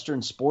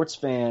Northwestern sports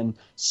fan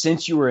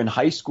since you were in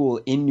high school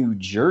in New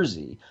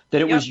Jersey,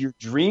 that it was your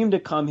dream to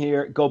come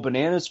here, go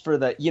bananas for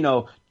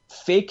the,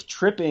 fake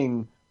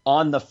tripping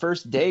on the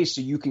first day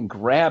so you can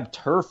grab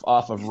turf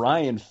off of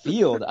Ryan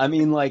Field. I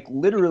mean, like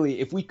literally,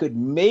 if we could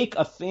make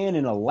a fan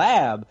in a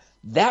lab,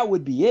 that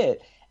would be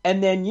it.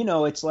 And then,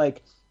 it's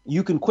like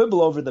you can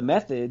quibble over the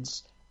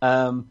methods.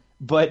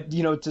 But,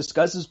 to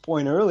Scuz's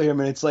point earlier, I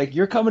mean, it's like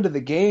you're coming to the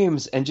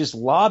games and just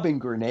lobbing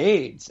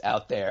grenades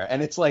out there.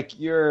 And it's like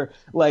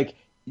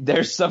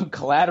there's some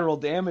collateral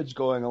damage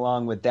going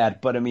along with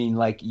that. But, I mean,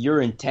 like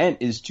your intent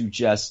is to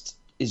just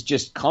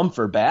come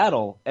for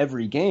battle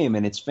every game.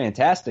 And it's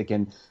fantastic.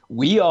 And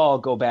we all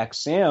go back.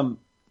 Sam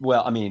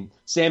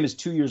is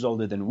 2 years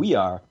older than we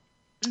are.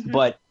 Mm-hmm.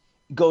 But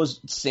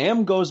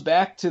Sam goes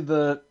back to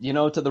the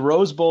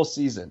Rose Bowl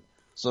season.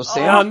 So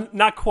Sam,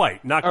 not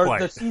quite.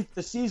 The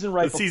season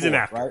right the before, season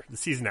after, right? the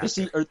season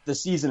after, the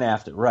season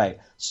after, right?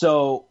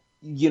 So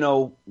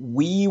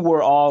we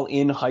were all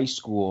in high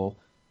school,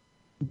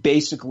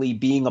 basically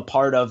being a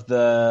part of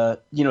the.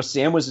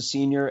 Sam was a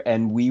senior,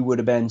 and we would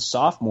have been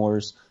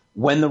sophomores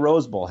when the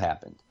Rose Bowl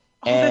happened,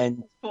 and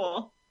that's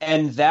cool.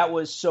 And that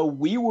was so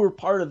we were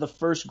part of the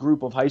first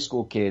group of high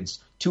school kids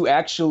to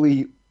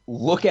actually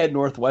look at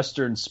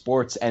Northwestern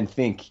sports and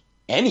think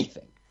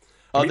anything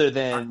other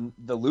than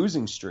the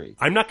losing streak.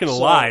 I'm not going to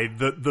lie.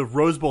 The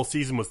Rose Bowl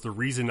season was the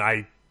reason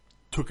I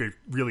took a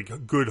really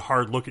good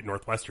hard look at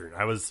Northwestern.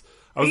 I was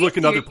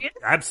looking at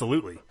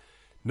absolutely.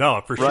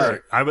 No, for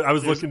sure. I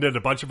was looking at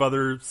a bunch of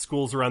other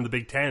schools around the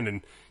Big Ten,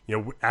 and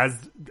as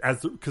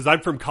because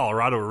I'm from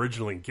Colorado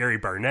originally. Gary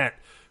Barnett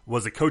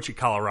was a coach at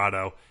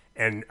Colorado,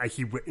 and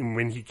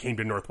when he came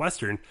to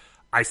Northwestern,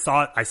 I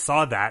saw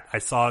that. I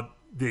saw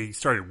they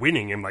started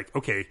winning. I'm like,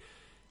 okay,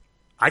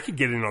 I could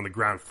get in on the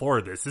ground floor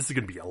of this. This is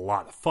going to be a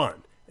lot of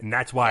fun, and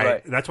that's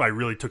why I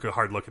really took a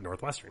hard look at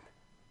Northwestern.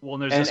 Well,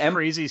 and there's this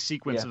crazy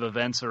sequence of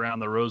events around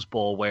the Rose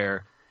Bowl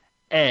where,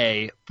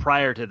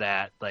 prior to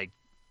that, like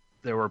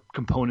there were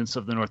components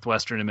of the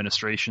Northwestern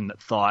administration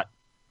that thought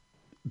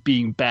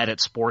being bad at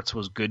sports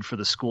was good for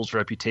the school's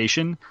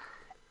reputation,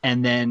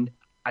 and then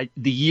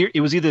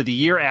it was either the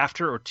year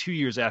after or 2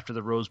 years after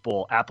the Rose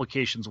Bowl,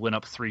 applications went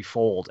up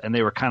threefold, and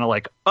they were kind of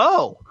like,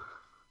 oh.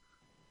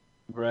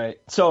 Right.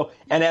 So,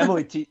 and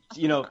Emily,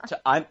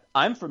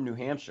 I'm from New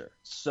Hampshire,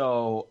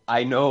 so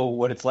I know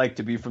what it's like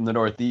to be from the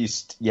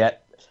Northeast,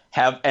 yet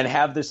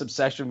have this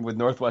obsession with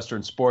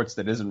Northwestern sports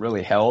that isn't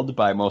really held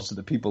by most of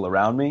the people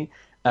around me.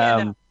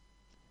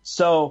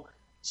 So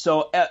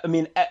I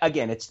mean,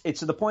 again, it's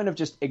to the point of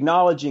just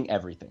acknowledging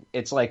everything.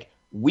 It's like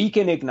we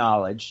can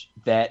acknowledge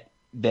that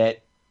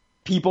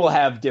people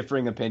have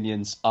differing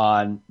opinions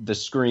on the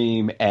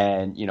Scream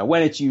and,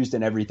 when it's used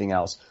and everything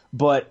else.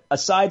 But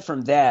aside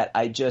from that,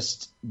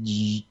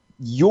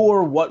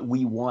 you're what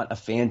we want a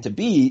fan to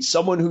be.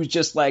 Someone who's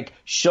just like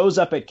shows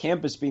up at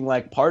campus being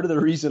like, part of the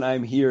reason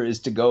I'm here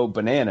is to go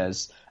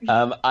bananas.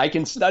 I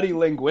can study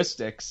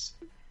linguistics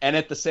and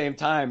at the same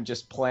time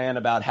just plan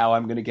about how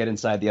I'm going to get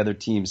inside the other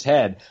team's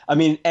head. I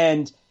mean,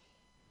 and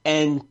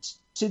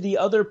to the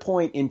other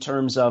point in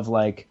terms of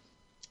like,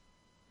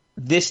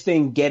 this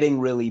thing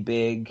getting really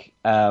big,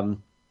 when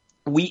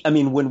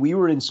we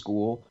were in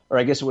school, or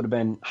I guess it would have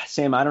been,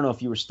 Sam, I don't know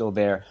if you were still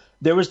there.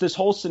 There was this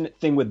whole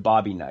thing with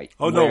Bobby Knight.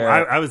 Oh, no,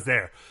 I was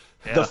there.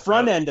 The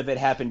front end of it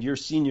happened your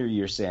senior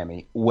year,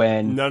 Sammy,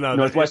 when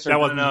Northwestern. It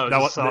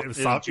was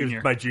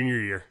my junior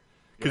year.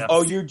 'Cause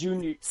Oh, your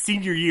junior.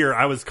 senior year,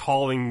 I was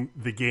calling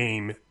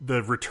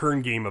the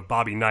return game of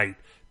Bobby Knight.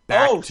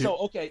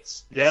 Okay.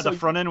 Yeah, so the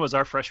front end was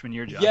our freshman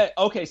year, John. Yeah,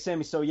 okay,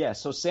 Sammy.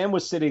 So Sam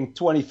was sitting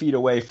 20 feet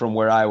away from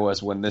where I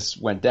was when this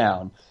went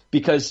down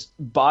because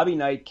Bobby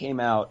Knight came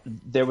out.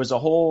 There was a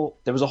whole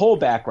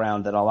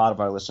background that a lot of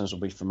our listeners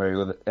will be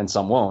familiar with, and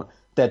some won't.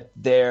 That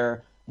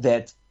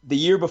the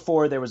year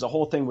before there was a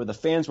whole thing where the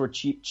fans were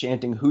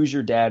chanting "Who's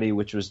your daddy,"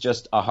 which was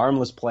just a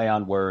harmless play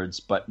on words.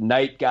 But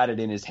Knight got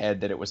it in his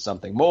head that it was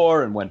something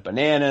more and went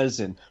bananas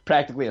and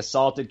practically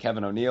assaulted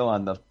Kevin O'Neill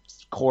on the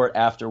court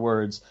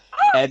afterwards.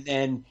 And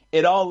then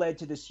it all led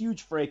to this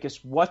huge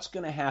fracas. What's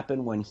going to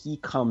happen when he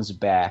comes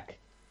back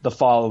the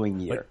following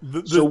year?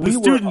 The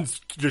students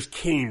just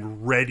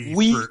came ready.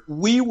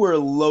 We were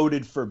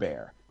loaded for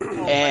bear.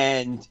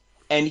 And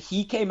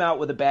he came out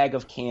with a bag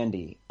of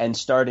candy and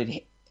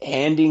started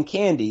handing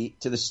candy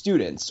to the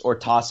students or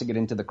tossing it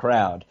into the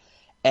crowd.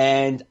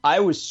 And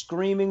I was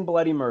screaming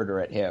bloody murder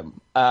at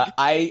him.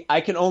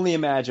 I can only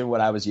imagine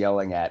what I was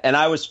yelling at. And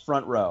I was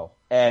front row.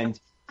 And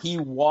he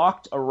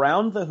walked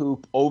around the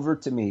hoop over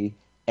to me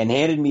and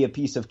handed me a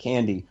piece of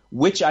candy,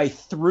 which I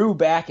threw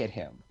back at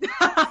him.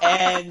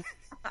 And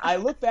I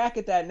look back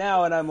at that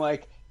now and I'm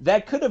like,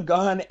 that could have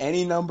gone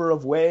any number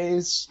of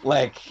ways.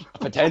 Like,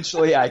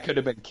 potentially I could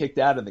have been kicked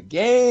out of the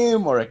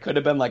game, or it could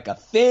have been like a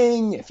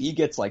thing if he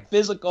gets like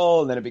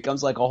physical and then it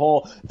becomes like a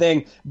whole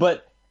thing.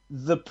 But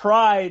the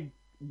pride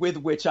with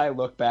which I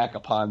look back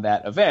upon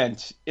that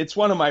event, it's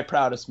one of my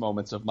proudest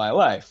moments of my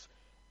life.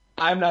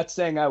 I'm not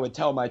saying I would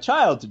tell my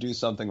child to do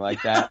something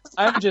like that.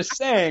 I'm just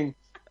saying,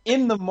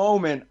 in the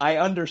moment, I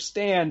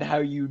understand how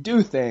you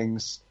do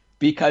things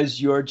because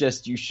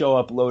you show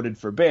up loaded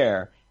for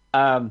bear.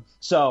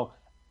 So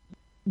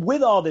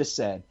with all this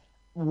said,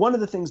 one of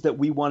the things that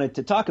we wanted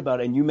to talk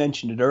about, and you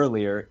mentioned it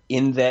earlier,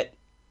 in that,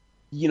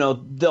 you know,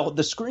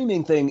 the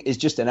screaming thing is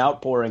just an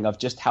outpouring of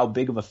just how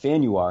big of a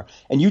fan you are.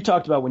 And you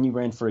talked about when you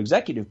ran for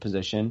executive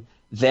position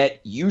that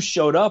you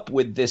showed up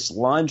with this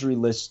laundry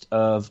list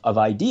of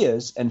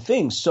ideas and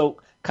things. So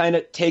kind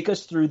of take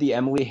us through the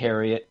Emily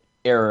Harriet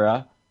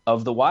era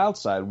of the Wild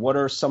Side. What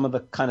are some of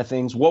the kind of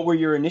things? What were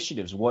your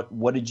initiatives?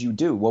 What did you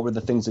do? What were the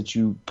things that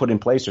you put in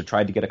place or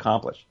tried to get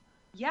accomplished?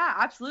 Yeah,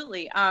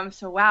 absolutely.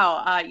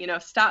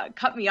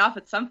 Cut me off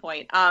at some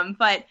point.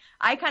 But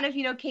I kind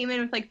of, came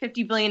in with like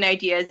 50 billion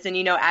ideas, and,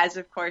 as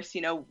of course,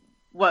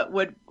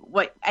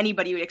 what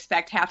anybody would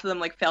expect, half of them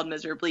like failed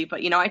miserably,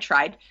 but, I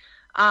tried.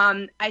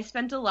 I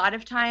spent a lot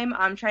of time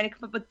trying to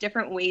come up with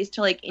different ways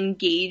to like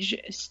engage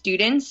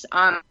students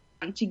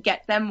to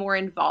get them more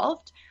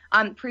involved.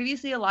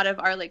 Previously, a lot of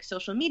our like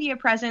social media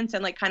presence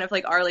and like kind of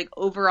like our like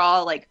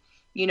overall like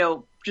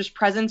just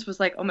presence was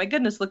like, oh my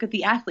goodness, look at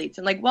the athletes,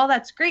 and like, well,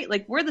 that's great,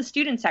 like we're the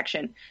student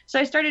section. So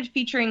I started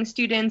featuring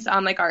students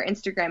on like our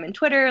Instagram and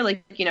Twitter,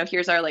 like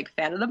here's our like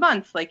fan of the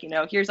month, like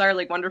here's our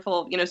like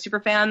wonderful super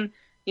fan,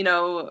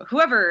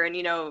 whoever,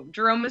 and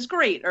Jerome is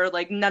great, or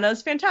like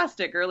Nana's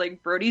fantastic, or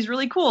like Brody's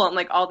really cool, and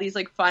like all these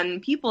like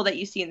fun people that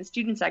you see in the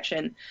student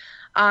section.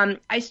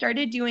 I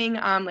started doing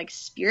like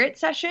spirit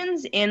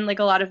sessions in like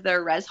a lot of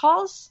the res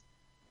halls.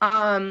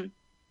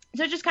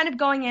 So just kind of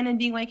going in and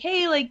being like,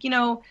 hey, like,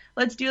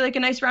 let's do like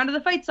a nice round of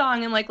the fight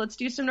song, and like let's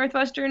do some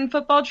Northwestern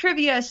football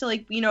trivia. So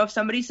like, if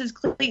somebody says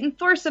Clayton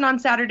Thorson on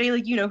Saturday,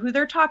 like who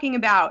they're talking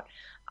about.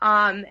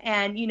 And,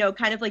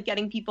 kind of like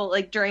getting people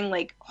like during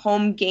like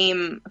home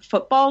game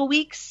football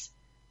weeks,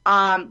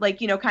 kind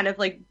of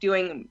like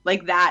doing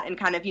like that, and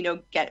kind of,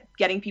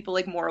 getting people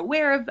like more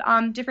aware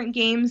of different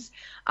games.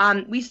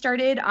 We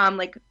started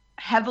like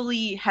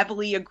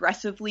heavily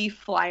aggressively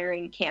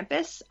flyering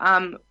campus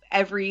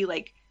every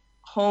like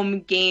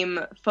home game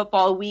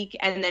football week,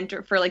 and then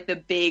for like the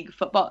big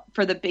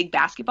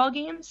basketball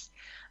games.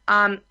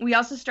 We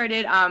also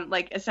started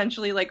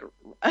essentially like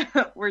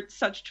we're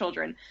such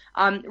children,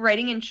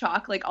 writing in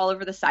chalk like all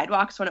over the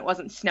sidewalks when it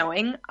wasn't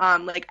snowing,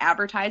 like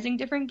advertising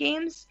different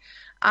games.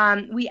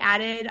 We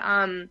tried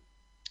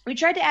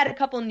to add a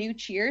couple new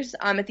cheers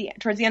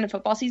towards the end of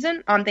football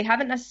season. They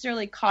haven't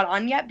necessarily caught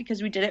on yet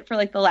because we did it for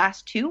like the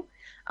last two,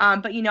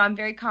 but I'm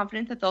very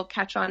confident that they'll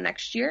catch on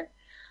next year.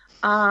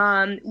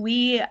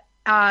 We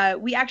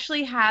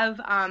actually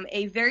have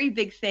a very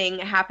big thing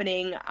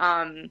happening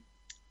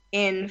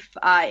in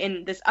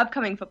this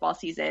upcoming football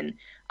season,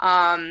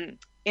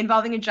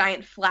 involving a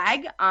giant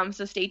flag.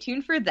 So stay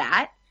tuned for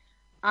that.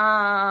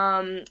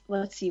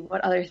 Let's see,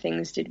 what other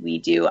things did we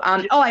do?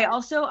 I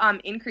also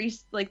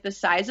increased like the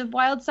size of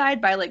Wild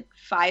Side by like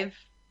 5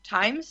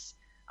 times.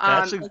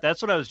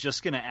 That's what I was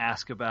just going to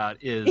ask about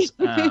is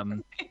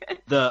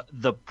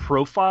the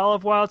profile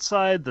of Wild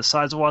Side, the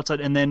size of Wild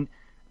Side, and then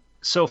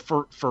so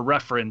for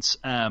reference,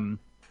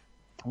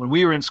 when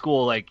we were in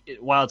school, like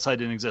Wild Side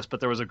didn't exist,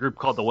 but there was a group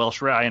called the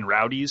Welsh Ryan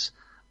Rowdies.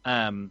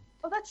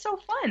 Oh, that's so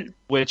fun.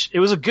 Which it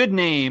was a good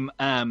name.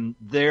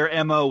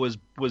 Their MO was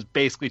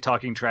basically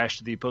talking trash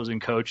to the opposing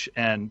coach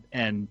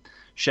and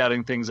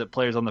shouting things at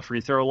players on the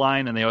free throw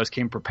line, and they always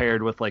came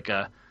prepared with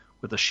a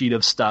sheet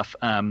of stuff.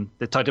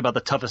 They talked about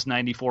the toughest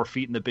 94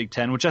 feet in the Big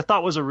Ten, which I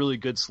thought was a really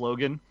good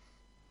slogan.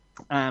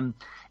 And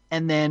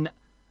then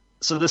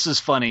So this is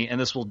funny, and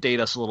this will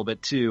date us a little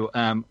bit too.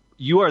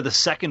 You are the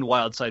second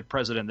Wildside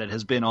president that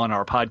has been on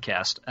our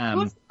podcast. Who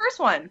was the first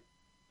one?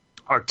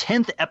 Our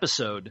 10th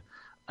episode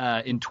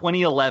in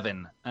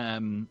 2011,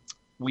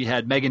 we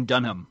had Megan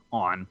Dunham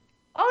on.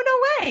 Oh,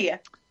 no way!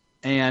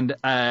 And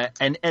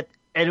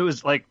it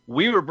was like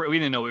we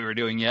didn't know what we were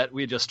doing yet.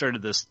 We had just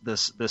started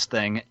this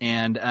thing,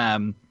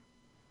 and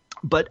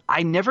but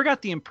I never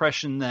got the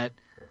impression that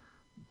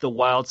the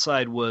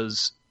Wildside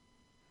was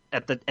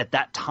at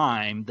that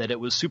time that it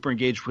was super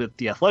engaged with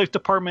the athletic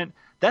department.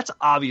 That's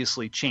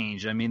obviously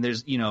changed. I mean,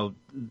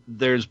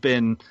 there's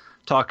been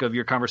talk of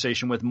your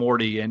conversation with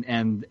Morty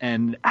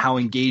and how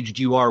engaged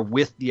you are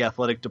with the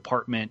athletic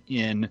department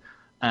in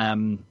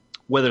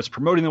whether it's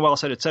promoting the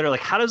Wildside, et cetera.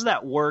 Like, how does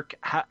that work?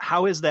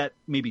 How has that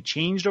maybe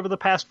changed over the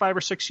past 5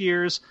 or 6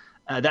 years?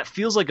 That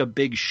feels like a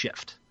big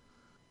shift.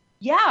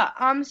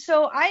 Yeah.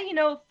 So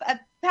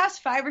at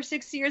past 5 or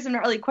 6 years, I'm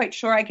not really quite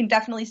sure. I can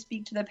definitely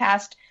speak to the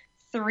past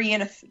 3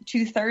 and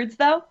 2/3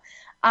 though.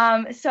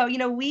 So,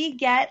 we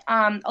get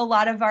a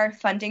lot of our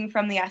funding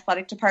from the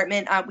athletic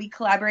department. We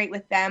collaborate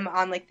with them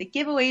on like the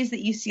giveaways that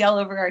you see all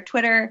over our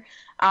Twitter.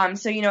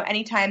 So,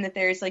 anytime that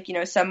there's like,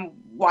 some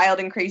wild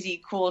and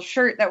crazy cool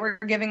shirt that we're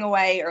giving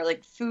away or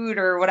like food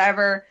or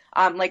whatever,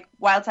 like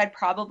Wildside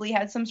probably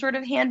had some sort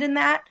of hand in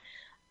that.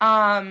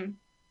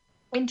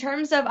 In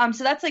terms of,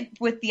 so that's like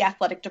with the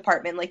athletic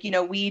department, like,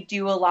 we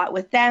do a lot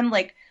with them.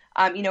 Like,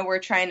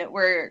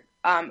 we're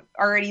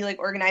already like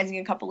organizing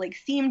a couple like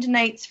themed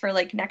nights for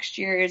like next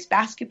year's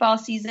basketball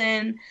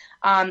season.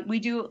 We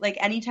do like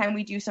anytime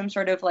we do some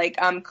sort of like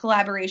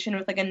collaboration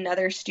with like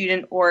another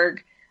student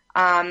org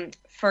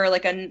for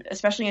like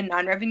especially a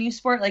non-revenue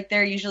sport, like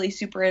they're usually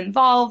super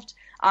involved,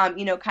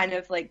 kind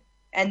of like,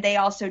 and they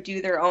also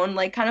do their own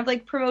like kind of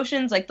like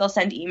promotions. Like they'll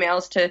send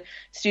emails to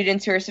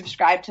students who are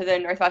subscribed to the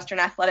Northwestern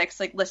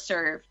Athletics like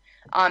listserv,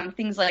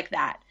 things like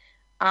that.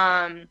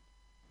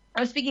 I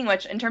was speaking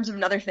which, in terms of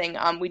another thing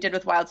we did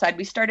with Wildside,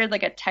 we started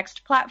like a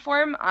text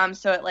platform.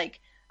 So it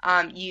like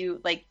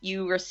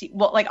you receive,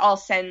 well, like I'll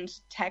send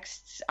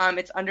texts.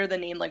 It's under the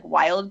name like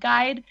Wild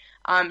Guide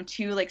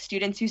to like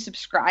students who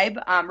subscribe,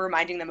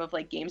 reminding them of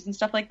like games and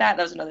stuff like that.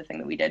 That was another thing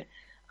that we did.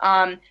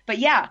 But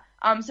yeah,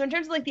 so in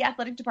terms of like the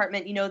athletic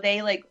department,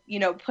 they like,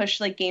 push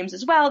like games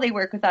as well. They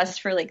work with us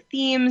for like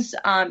themes.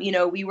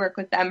 We work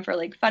with them for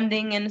like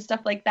funding and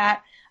stuff like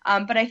that.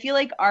 But I feel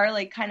like our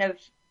like kind of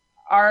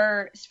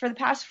for the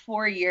past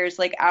 4 years,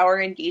 like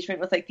our engagement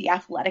with like the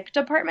athletic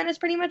department has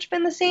pretty much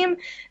been the same.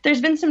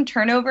 There's been some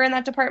turnover in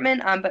that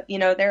department, but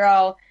they're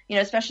all,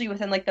 especially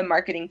within like the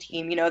marketing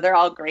team, they're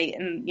all great,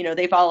 and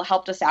they've all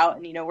helped us out,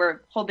 and we're a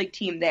whole big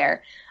team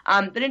there.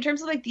 But in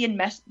terms of like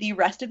the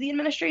rest of the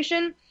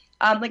administration,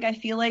 like I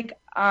feel like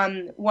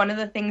one of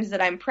the things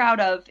that I'm proud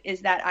of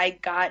is that I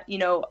got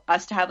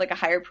us to have like a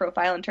higher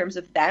profile in terms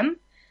of them.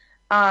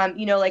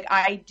 Like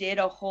I did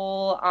a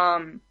whole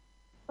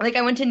like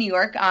I went to New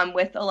York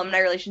with Alumni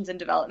Relations and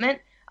Development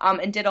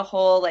and did a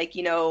whole like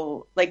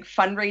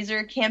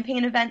fundraiser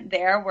campaign event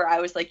there where I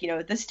was like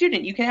the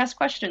student you can ask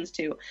questions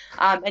to,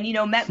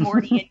 and met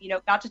Morty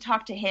and got to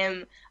talk to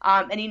him,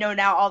 and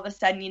now all of a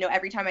sudden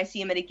every time I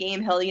see him at a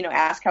game he'll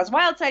ask how's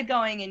Wildside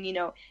going,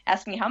 and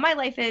ask me how my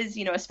life is,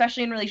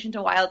 especially in relation to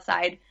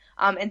Wildside,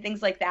 and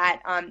things like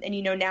that,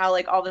 and now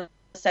like all of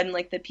a sudden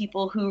like the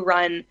people who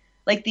run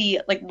like the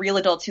like real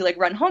adults who like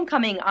run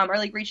Homecoming are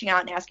like reaching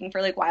out and asking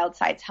for like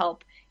Wildside's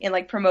help in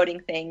like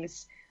promoting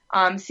things.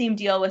 Same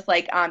deal with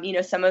like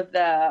some of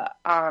the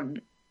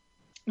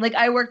like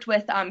I worked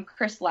with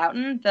Chris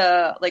Loughton,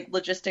 the like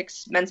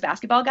logistics men's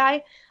basketball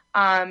guy,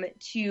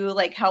 to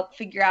like help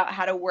figure out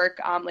how to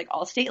work like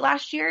All-State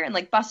last year and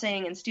like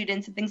busing and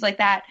students and things like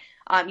that.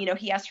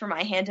 He asked for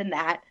my hand in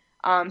that.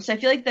 So I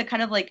feel like the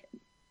kind of like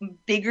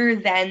bigger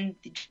than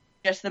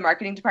just the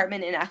marketing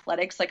department in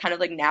athletics, like kind of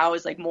like now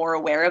is like more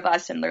aware of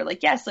us, and they're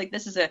like, yes, like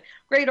this is a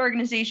great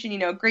organization,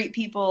 great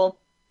people,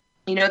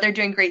 they're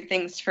doing great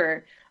things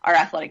for our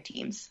athletic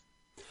teams.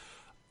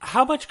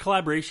 How much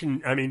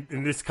collaboration, I mean,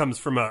 and this comes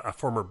from a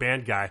former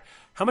band guy,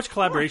 how much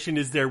collaboration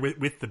is there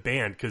with the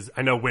band? Because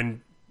I know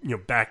when,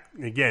 back,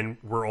 again,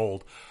 we're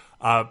old,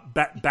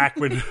 back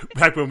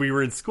when we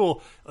were in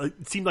school,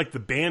 it seemed like the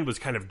band was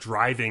kind of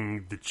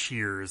driving the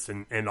cheers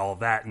and all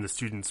that, and the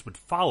students would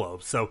follow.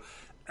 So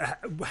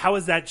how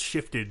has that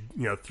shifted,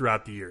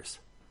 throughout the years?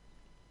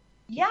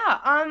 Yeah,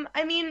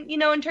 I mean,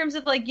 in terms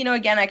of like,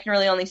 again, I can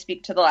really only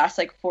speak to the last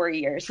like 4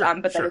 years,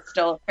 but that is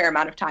still a fair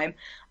amount of time.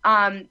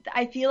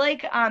 I feel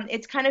like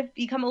it's kind of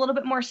become a little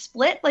bit more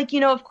split. Like,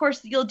 of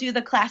course you'll do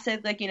the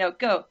classic, like,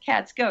 go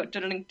Cats, go,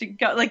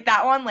 go, like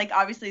that one. Like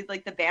obviously,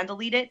 like the band will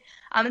lead it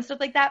and stuff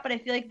like that. But I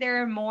feel like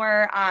there are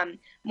more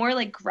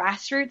like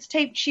grassroots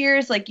type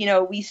cheers. Like,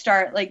 we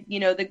start like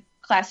the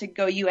classic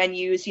go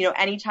UNUs.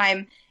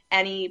 Anytime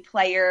any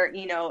player,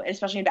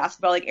 especially in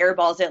basketball, like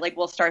airballs it, like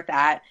we'll start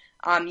that.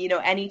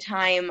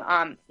 Anytime,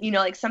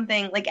 like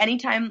something like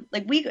anytime,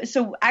 like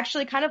so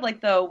actually kind of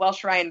like the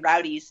Welsh Ryan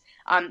Rowdies,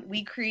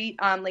 we create,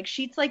 like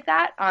sheets like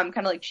that, kind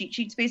of like cheat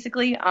sheets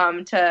basically,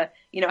 to,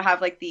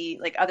 have like the,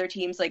 like other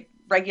teams, like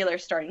regular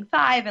starting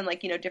five and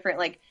like, different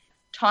like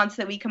taunts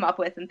that we come up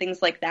with and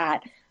things like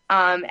that.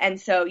 And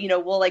so, you know,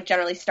 we'll like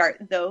generally start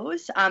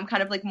those,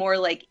 kind of like more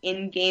like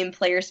in-game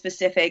player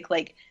specific,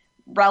 like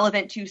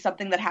relevant to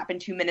something that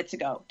happened 2 minutes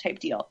ago type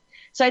deal.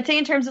 So I'd say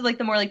in terms of like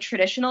the more like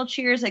traditional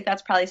cheers, like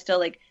that's probably still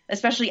like,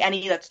 especially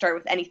any that start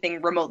with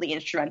anything remotely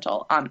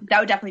instrumental, that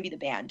would definitely be the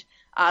band.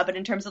 But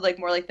in terms of like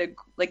more like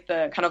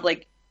the kind of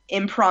like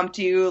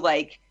impromptu,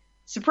 like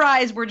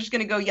surprise, we're just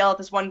going to go yell at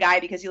this one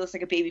guy because he looks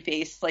like a baby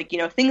face, like, you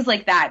know, things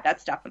like that.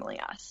 That's definitely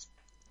us.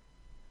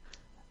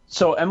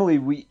 So Emily,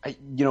 we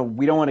don't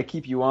want to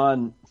keep you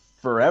on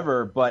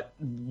forever, but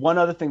one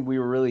other thing we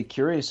were really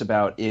curious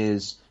about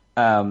is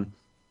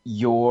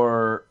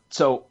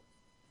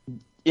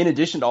in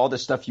addition to all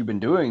this stuff you've been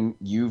doing,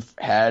 you've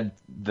had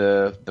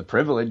the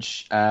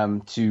privilege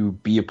to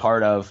be a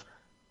part of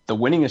the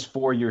winningest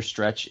 4-year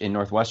stretch in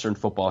Northwestern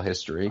football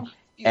history,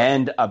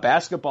 and a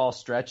basketball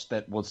stretch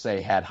that we'll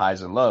say had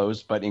highs and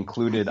lows, but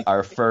included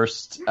our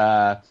first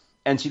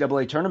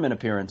NCAA tournament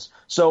appearance.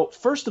 So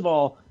first of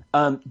all,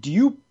 do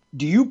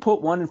you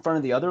put one in front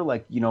of the other?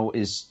 Like, you know,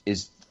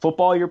 is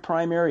football your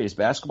primary? Is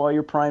basketball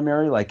your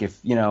primary? Like, if,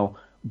 you know,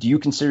 do you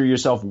consider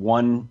yourself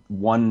one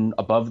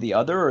above the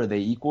other, or are they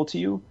equal to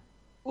you?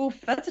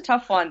 Oof, that's a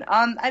tough one.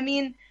 I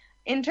mean,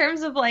 in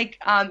terms of like,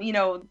 you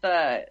know,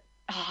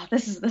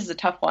 this is a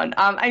tough one.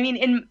 I mean,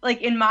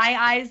 in my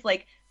eyes,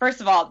 like, first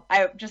of all,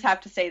 I just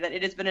have to say that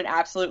it has been an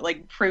absolute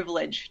like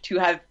privilege to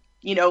have,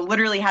 you know,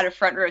 literally had a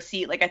front row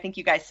seat, like I think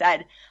you guys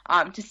said,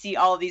 to see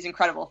all of these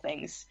incredible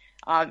things.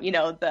 You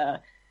know,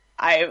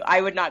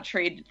 I would not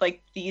trade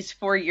like these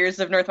 4 years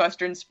of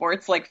Northwestern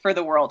sports like for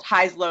the world.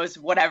 Highs, lows,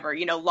 whatever.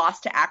 You know,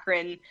 lost to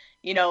Akron,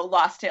 you know,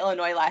 lost to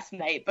Illinois last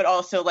night, but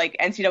also like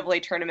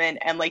NCAA tournament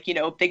and like, you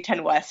know, Big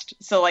Ten West.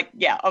 So like,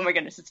 yeah, oh my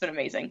goodness, it's been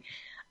amazing.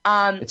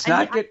 It's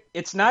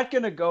not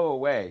going to go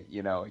away.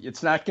 You know,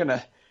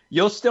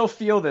 you'll still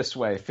feel this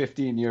way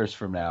 15 years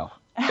from now.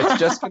 It's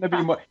just going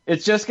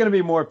to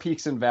be more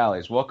peaks and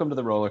valleys. Welcome to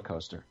the roller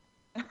coaster.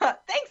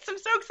 Thanks. I'm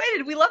so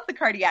excited. We love the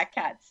Cardiac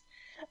Cats.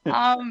 Yeah,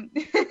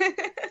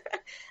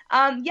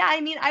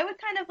 I mean, I would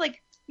kind of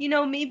like, you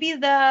know, maybe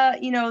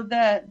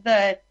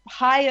the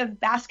high of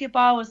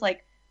basketball was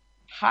like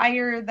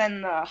higher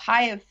than the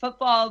high of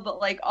football, but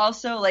like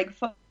also like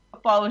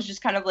football was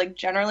just kind of like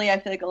generally, I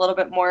feel like a little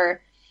bit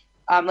more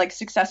like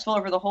successful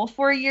over the whole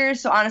 4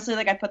 years. So honestly,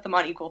 like I put them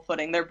on equal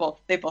footing. They've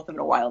both been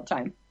a wild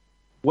time.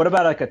 What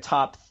about like a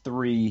top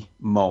 3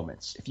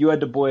 moments? If you had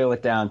to boil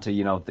it down to,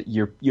 you know,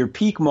 your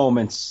peak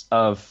moments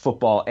of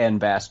football and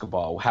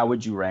basketball, how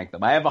would you rank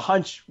them? I have a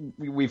hunch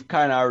we've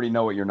kind of already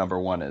know what your number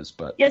 1 is,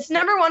 but yes,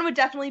 number 1 would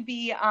definitely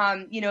be,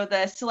 you know,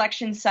 the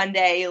Selection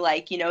Sunday,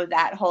 like, you know,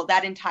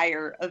 that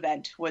entire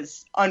event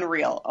was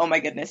unreal. Oh my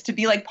goodness, to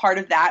be like part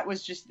of that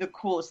was just the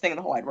coolest thing in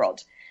the whole wide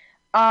world.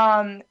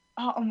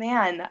 Oh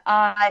man,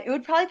 it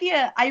would probably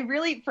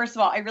be first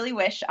of all, I really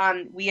wish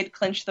we had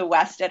clinched the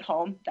West at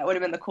home. That would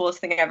have been the coolest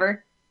thing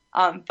ever.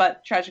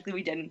 But tragically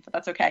we didn't, but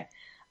that's okay.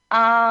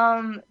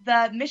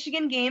 The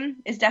Michigan game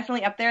is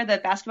definitely up there. The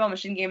basketball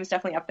Michigan game is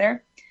definitely up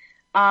there.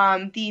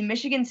 The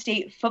Michigan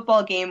State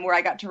football game where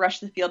I got to rush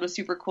the field was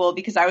super cool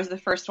because I was the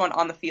first one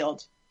on the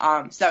field.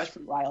 So that was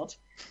pretty wild.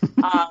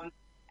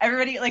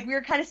 Everybody, like, we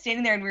were kind of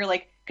standing there and we were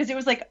like, because it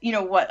was like, you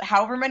know what,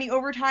 however many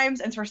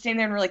overtimes, and so we're standing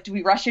there and we're like, do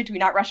we rush it? Do we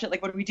not rush it?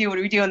 Like, what do we do? What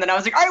do we do? And then I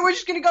was like, all right, we're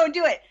just going to go and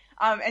do it.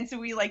 And so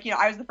we, like, you know,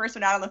 I was the first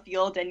one out on the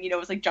field and, you know,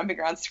 was like jumping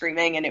around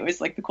screaming, and it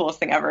was like the coolest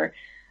thing ever.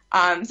 So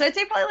I'd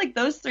say probably like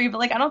those 3, but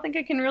like I don't think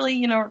I can really,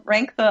 you know,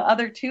 rank the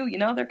other 2, you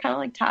know, they're kind of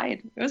like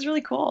tied. It was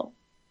really cool.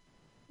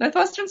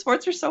 Northwestern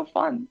sports are so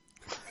fun.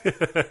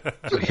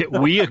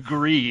 We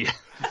agree.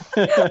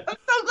 I'm so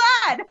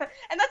glad.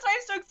 And that's why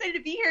I'm so excited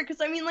to be here,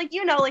 because I mean, like,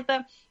 you know, like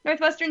the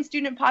Northwestern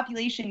student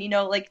population, you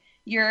know, like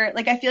you're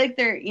like, I feel like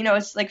they're, you know,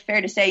 it's like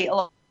fair to say a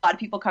lot of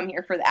people come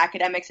here for the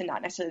academics and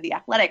not necessarily the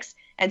athletics.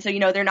 And so, you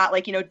know, they're not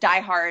like, you know,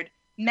 diehard.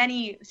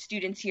 Many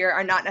students here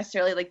are not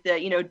necessarily like the,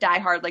 you know,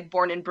 diehard, like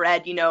born and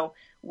bred, you know,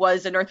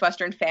 was a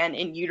Northwestern fan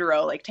in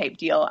utero, like type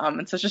deal.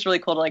 And so it's just really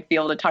cool to like be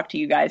able to talk to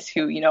you guys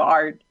who, you know,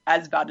 are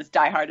about as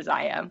diehard as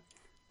I am.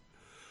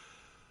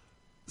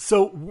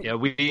 So yeah,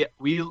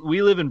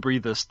 we live and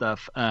breathe this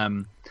stuff.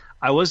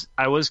 I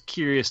was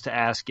curious to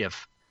ask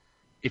if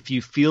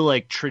you feel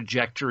like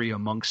trajectory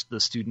amongst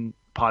the student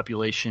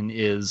population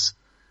is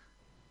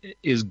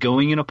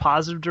going in a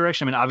positive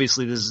direction. I mean,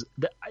 obviously,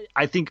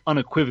 I think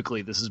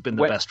unequivocally this has been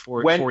the best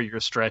 4-year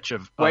stretch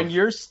of. When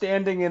you're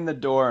standing in the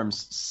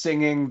dorms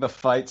singing the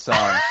fight song,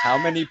 how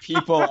many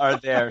people are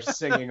there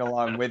singing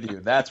along with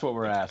you? That's what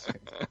we're asking.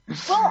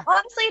 Well,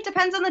 honestly, it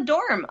depends on the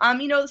dorm.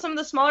 You know, some of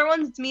the smaller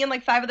ones, it's me and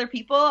like 5 other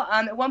people.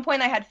 At one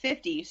point, I had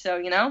 50. So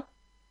you know.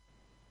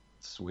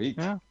 Sweet.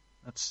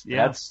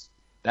 Yeah,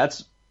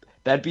 that's.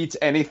 That beats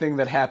anything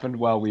that happened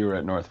while we were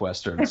at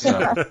Northwestern. So.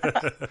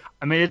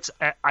 I mean,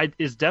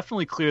 it's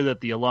definitely clear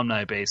that the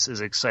alumni base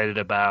is excited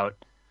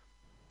about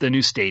the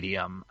new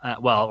stadium,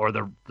 or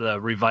the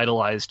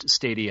revitalized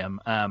stadium.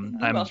 I'm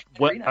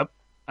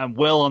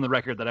well on the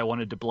record that I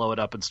wanted to blow it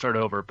up and start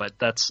over, but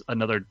that's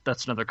another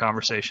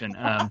conversation.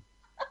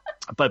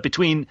 But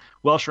between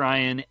Welsh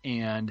Ryan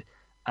and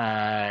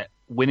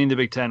winning the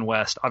Big Ten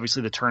West,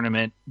 obviously the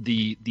tournament,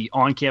 the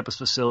on-campus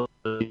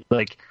facility,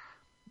 like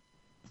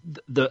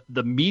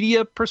the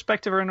media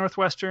perspective around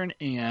Northwestern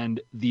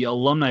and the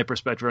alumni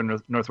perspective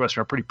around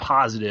Northwestern are pretty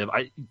positive.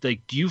 Do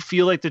you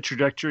feel like the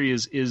trajectory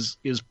is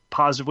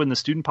positive within the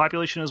student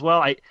population as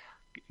well?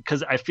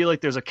 Because I feel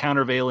like there's a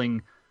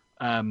countervailing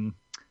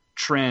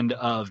trend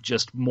of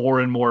just more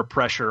and more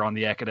pressure on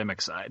the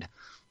academic side.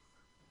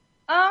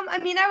 I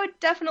mean, I would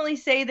definitely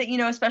say that,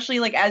 especially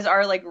like as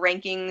our like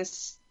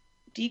rankings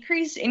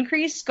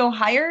increase, go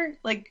higher,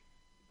 like,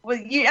 well,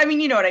 I mean,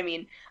 you know what I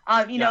mean?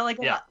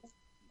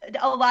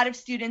 A lot of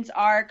students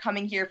are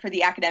coming here for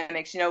the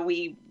academics.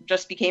 We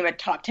just became a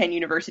top 10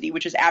 university,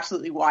 which is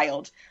absolutely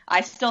wild.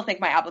 I still think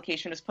my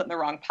application was put in the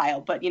wrong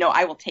pile, but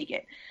I will take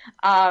it.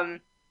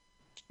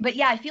 But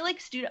yeah, I feel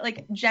like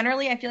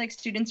generally I feel like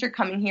students are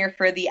coming here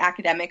for the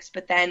academics,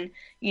 but then,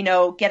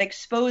 get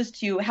exposed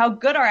to how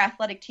good our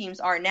athletic teams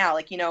are now.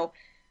 Like,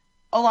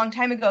 a long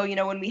time ago,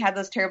 when we had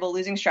those terrible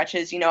losing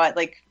stretches,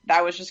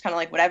 that was just kind of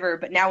like whatever.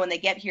 But now when they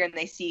get here and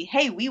they see,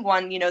 hey, we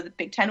won, the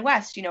Big Ten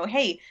West,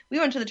 hey, we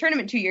went to the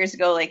tournament 2 years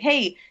ago. Like,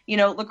 hey,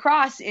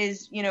 lacrosse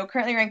is,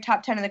 currently ranked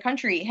top 10 in the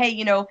country.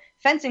 Hey,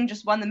 fencing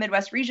just won the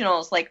Midwest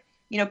regionals. Like,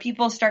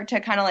 people start to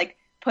kind of like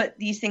put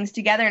these things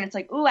together and it's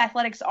like, ooh,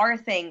 athletics are a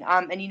thing.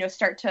 And,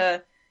 start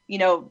to,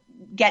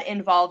 get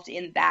involved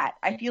in that.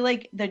 I feel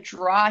like the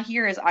draw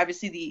here is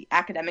obviously the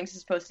academics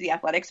as opposed to the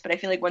athletics, but I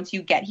feel like once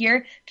you get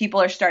here,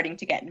 people are starting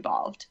to get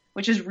involved,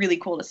 which is really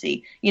cool to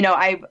see.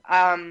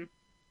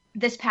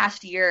 This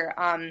past year,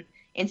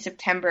 in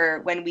September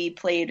when we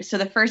played, so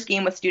the first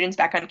game with students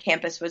back on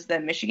campus was the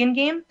Michigan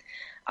game.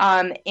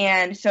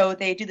 And so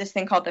they do this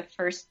thing called the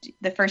first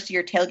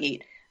year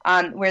tailgate.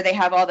 Where they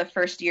have all the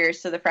first years,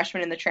 so the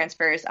freshmen and the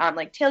transfers,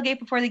 like tailgate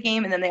before the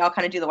game, and then they all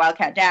kind of do the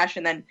Wildcat Dash,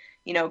 and then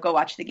go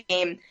watch the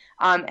game.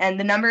 And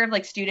the number of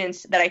like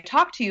students that I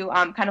talked to,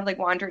 kind of like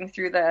wandering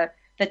through the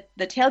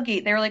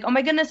tailgate, they were like, "Oh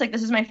my goodness, like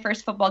this is my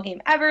first football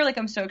game ever! Like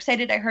I'm so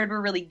excited! I heard we're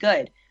really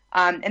good."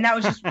 And that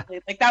was just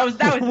really, like that was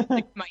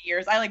like my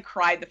ears. I like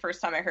cried the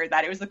first time I heard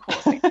that. It was the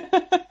coolest thing.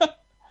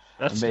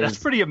 That's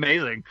pretty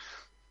amazing.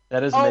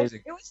 That is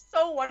amazing. It was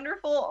so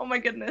wonderful. Oh my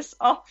goodness.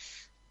 Oh.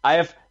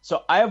 I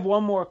have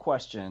one more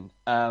question,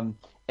 and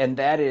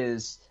that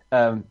is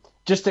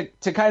just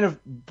to kind of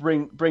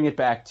bring it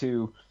back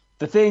to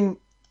the thing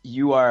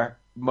you are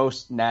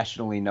most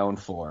nationally known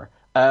for.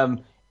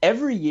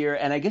 Every year,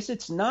 and I guess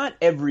it's not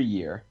every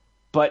year,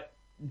 but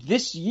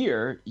this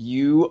year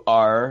you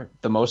are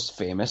the most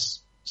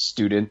famous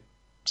student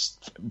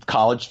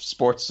college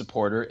sports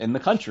supporter in the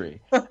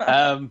country.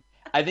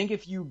 I think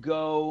if you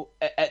go,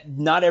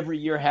 not every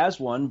year has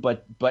one,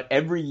 but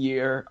every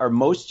year or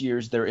most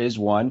years there is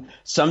one.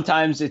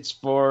 Sometimes it's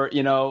for,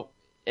 an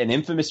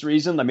infamous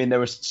reason. I mean,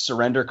 there was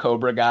Surrender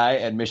Cobra guy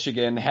at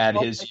Michigan had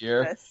his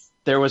year. Goodness.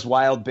 There was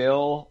Wild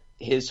Bill,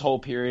 his whole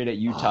period at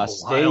Utah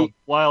State.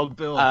 Wild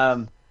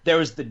Bill. There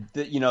was the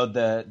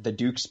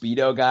Duke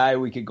Speedo guy.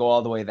 We could go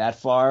all the way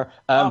that far.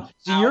 So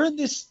you're in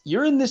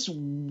this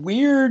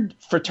weird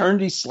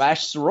fraternity /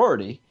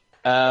 sorority.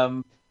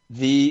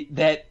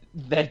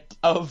 That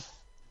of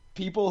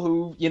people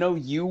who,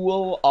 you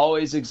will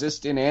always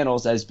exist in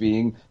annals as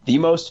being the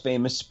most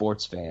famous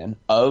sports fan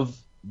of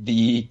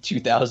the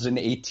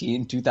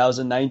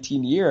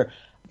 2018-2019 year.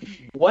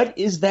 What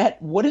does that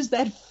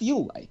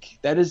feel like?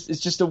 It's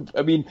just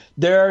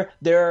there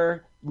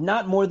are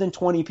not more than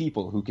 20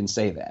 people who can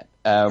say that.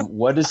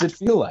 What does it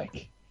feel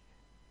like?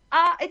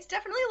 It's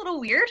definitely a little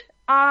weird.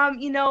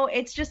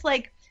 It's just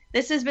like,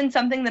 this has been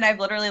something that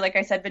I've literally, like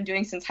I said, been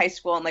doing since high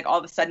school. And like all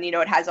of a sudden,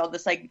 it has all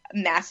this like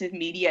massive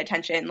media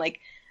attention. Like,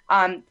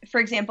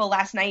 for example,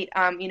 last night,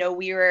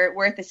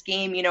 we're at this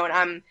game, and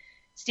I'm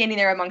standing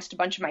there amongst a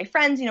bunch of my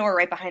friends, we're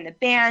right behind the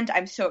band.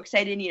 I'm so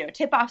excited,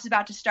 tip-off's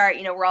about to start,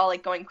 we're all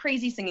like going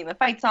crazy, singing the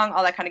fight song,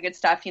 all that kind of good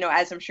stuff,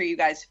 as I'm sure you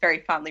guys very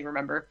fondly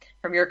remember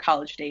from your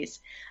college days.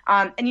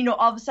 And,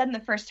 all of a sudden the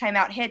first time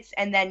out hits,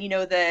 and then,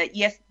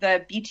 the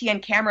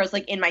BTN camera is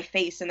like in my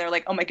face, and they're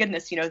like, oh my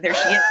goodness, there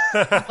she is.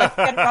 Let's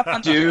get her up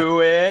on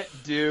Do it.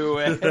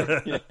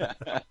 Yeah.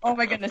 Oh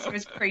my goodness, it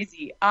was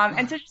crazy.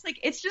 And so just like,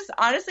 it's just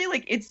honestly,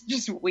 like, it's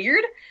just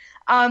weird.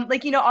 All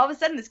of a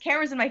sudden this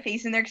camera's in my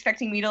face and they're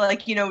expecting me to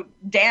like,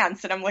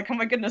 dance. And I'm like, oh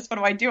my goodness, what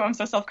do I do? I'm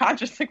so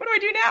self-conscious. Like, what do I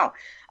do now?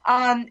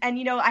 And,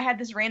 I had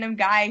this random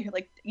guy who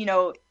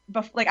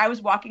I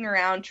was walking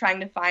around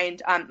trying to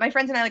find, my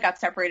friends and I like got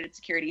separated at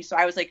security. So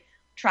I was like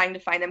trying to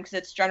find them because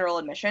it's general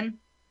admission.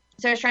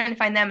 So I was trying to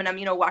find them and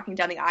I'm, walking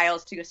down the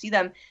aisles to go see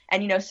them.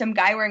 And, some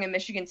guy wearing a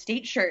Michigan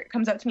State shirt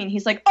comes up to me and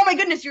he's like, oh my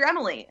goodness, you're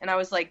Emily. And I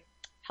was like,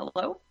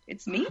 hello,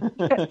 it's me.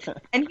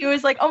 And he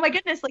was like, oh my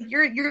goodness, like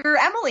you're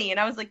Emily. And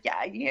I was like, yeah,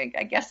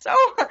 I guess so.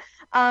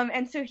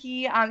 And so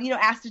he,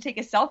 asked to take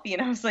a selfie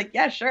and I was like,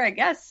 yeah, sure, I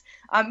guess.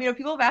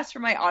 People have asked for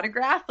my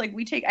autograph. Like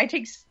I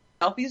take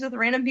selfies with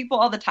random people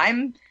all the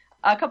time.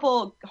 a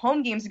couple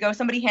home games ago,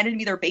 somebody handed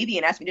me their baby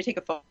and asked me to take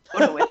a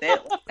photo with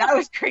it. Like, that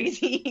was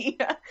crazy.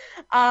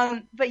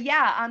 But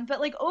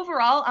like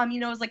overall,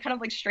 it was like kind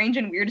of like strange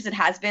and weird as it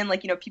has been.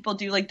 Like, people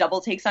do like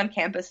double takes on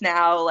campus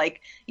now,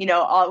 like, with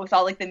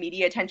all like the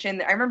media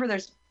attention. I remember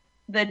there's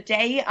the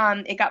day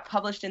it got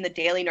published in the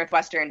Daily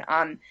Northwestern,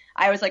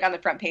 I was like on the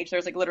front page. There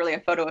was like literally a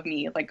photo of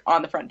me like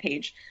on the front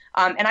page.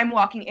 And I'm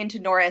walking into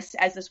Norris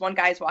as this one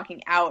guy is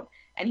walking out,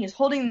 and he's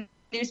holding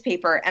the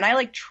newspaper, and I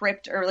like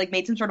tripped or like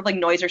made some sort of like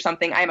noise or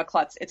something. I am a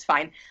klutz. It's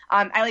fine.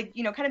 I like,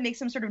 kind of make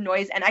some sort of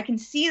noise, and I can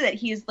see that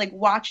he's like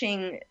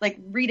watching, like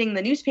reading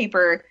the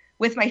newspaper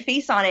with my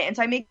face on it. And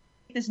so I make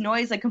this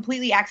noise like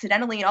completely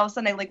accidentally, and all of a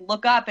sudden I like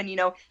look up, and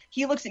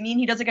he looks at me and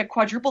he does like a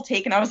quadruple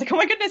take, and I was like, oh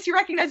my goodness, he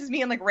recognizes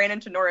me, and like ran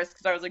into Norris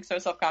because I was like so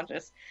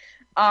self-conscious.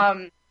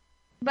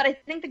 But I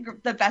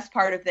think the best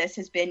part of this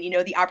has been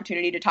the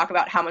opportunity to talk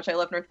about how much I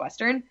love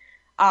Northwestern,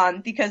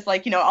 because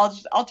like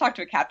I'll talk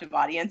to a captive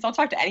audience, I'll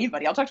talk to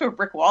anybody, I'll talk to a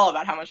brick wall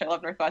about how much I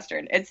love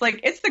Northwestern. It's like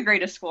it's the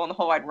greatest school in the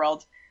whole wide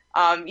world.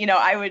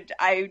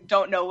 I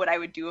don't know what I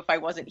would do if I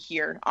wasn't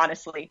here,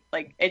 honestly.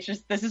 Like, it's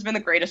just, this has been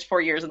the greatest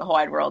 4 years in the whole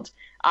wide world.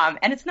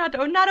 And it's not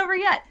over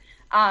yet.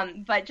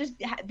 But just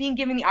being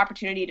given the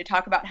opportunity to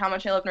talk about how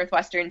much I love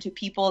Northwestern to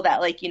people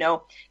that like,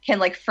 can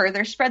like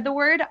further spread the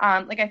word.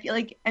 Like, I feel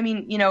like,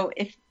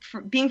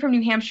 being from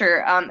New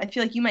Hampshire, I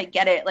feel like you might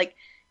get it. Like,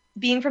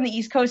 being from the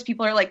East Coast,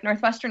 people are like,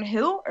 Northwestern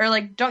who? Or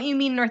like, don't you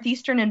mean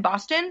Northeastern in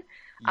Boston?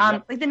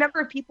 Yep. Like the number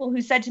of people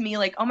who said to me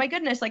like, oh my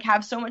goodness, like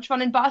have so much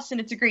fun in Boston.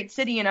 It's a great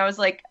city. And I was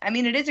like,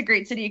 it is a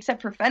great city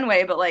except for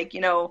Fenway, but like,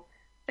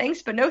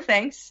 thanks, but no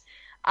thanks.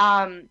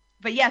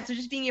 But yeah, so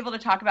just being able to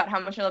talk about how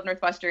much I love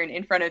Northwestern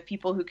in front of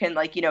people who can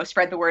like,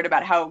 spread the word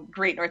about how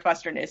great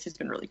Northwestern is has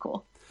been really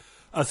cool.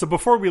 So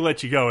before we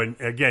let you go,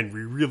 and again,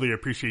 we really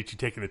appreciate you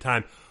taking the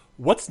time.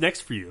 What's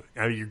next for you?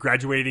 You're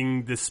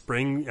graduating this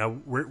spring.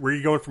 Where are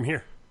you going from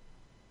here?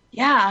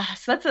 Yeah,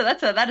 so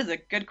that is a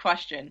good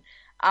question.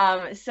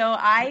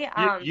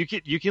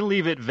 You can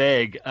leave it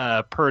vague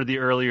per the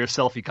earlier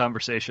selfie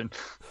conversation.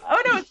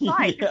 Oh no, it's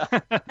fine.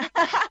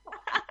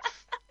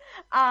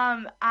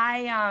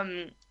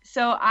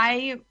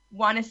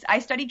 I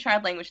studied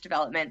child language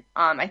development.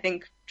 I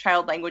think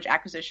child language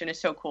acquisition is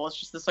so cool. It's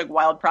just this like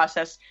wild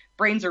process.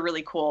 Brains are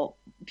really cool.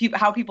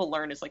 How people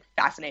learn is like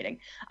fascinating.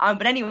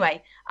 But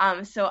anyway,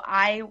 so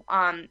I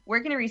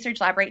work in a research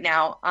lab right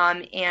now,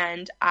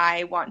 and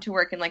I want to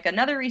work in like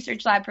another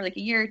research lab for like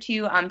a year or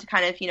two, to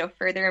kind of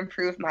further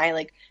improve my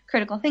like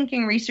critical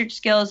thinking, research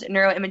skills,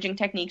 neuroimaging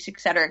techniques, et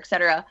cetera, et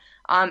cetera.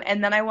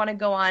 And then I want to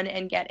go on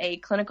and get a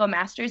clinical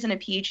master's and a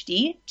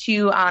PhD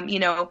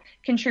to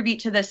contribute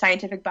to the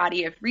scientific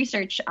body of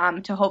research,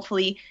 to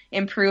hopefully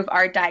improve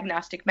our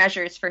diagnostic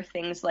measures for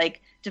things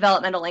like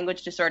developmental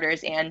language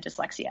disorders and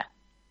dyslexia.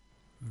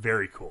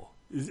 Very cool.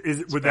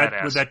 Would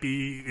that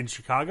be in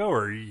Chicago,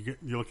 or are you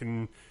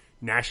looking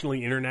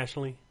nationally,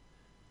 internationally?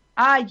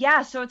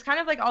 Yeah, so it's kind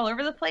of like all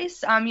over the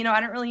place. I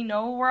don't really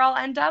know where I'll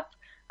end up.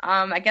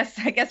 I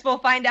guess we'll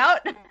find out.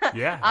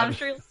 Yeah. I'm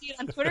sure you'll see it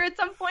on Twitter at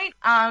some point.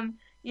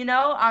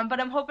 But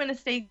I'm hoping to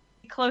stay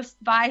close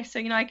by so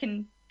I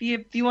can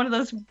be one of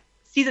those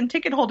season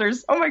ticket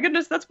holders. Oh my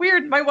goodness, that's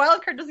weird. My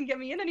wild card doesn't get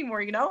me in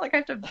anymore. Like I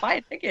have to buy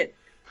a ticket.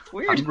 It's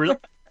weird.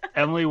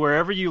 Emily,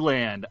 wherever you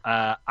land,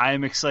 I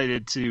am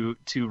excited to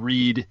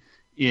read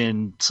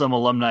in some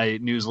alumni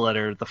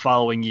newsletter the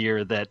following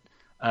year that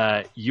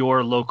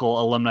your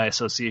local alumni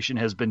association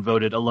has been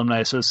voted Alumni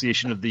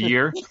Association of the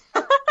Year.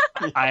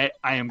 I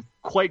am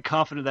quite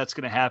confident that's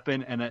going to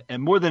happen,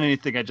 and more than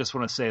anything, I just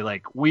want to say,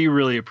 like, we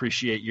really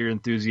appreciate your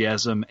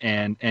enthusiasm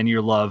and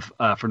your love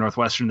for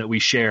Northwestern that we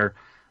share.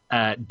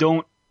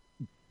 Don't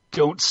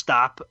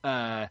stop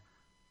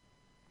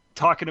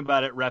talking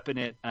about it, repping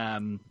it,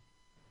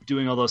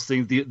 doing all those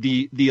things.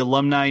 The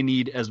alumni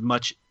need as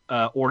much,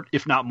 or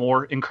if not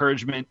more,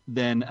 encouragement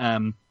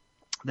than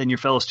your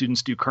fellow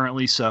students do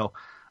currently. So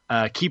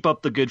keep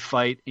up the good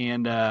fight,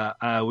 and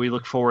we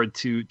look forward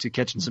to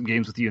catching some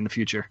games with you in the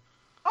future.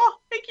 Oh,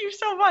 thank you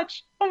so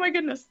much. Oh my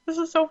goodness, this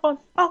is so fun.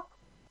 Oh,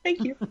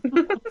 thank you.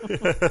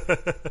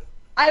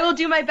 I will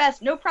do my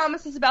best. No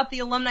promises about the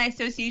Alumni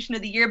Association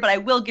of the Year, but I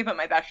will give it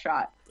my best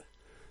shot.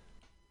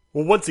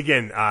 Well, once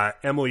again,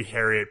 Emily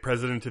Harriet,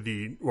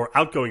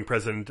 outgoing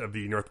president of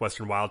the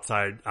Northwestern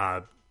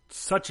Wildside,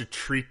 such a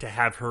treat to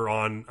have her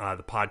on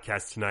the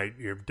podcast tonight.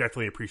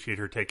 Definitely appreciate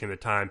her taking the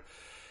time.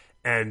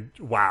 And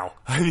wow,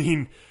 I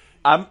mean,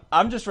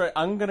 I'm just ready.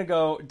 I'm gonna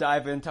go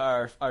dive into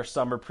our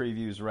summer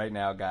previews right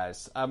now,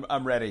 guys.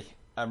 I'm ready.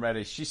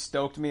 She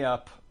stoked me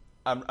up.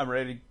 I'm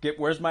ready to get.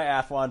 Where's my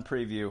Athlon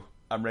preview?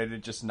 I'm ready to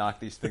just knock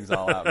these things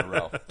all out in a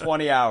row.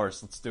 20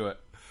 hours. Let's do it.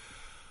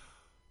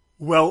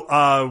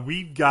 Well,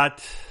 we've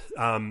got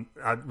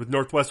with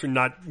Northwestern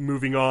not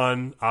moving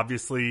on,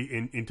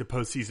 obviously into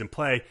postseason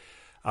play.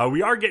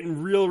 We are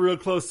getting real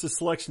close to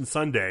Selection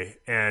Sunday,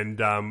 and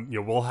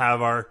we'll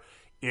have our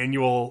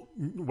annual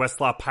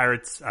Westlaw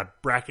Pirates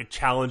bracket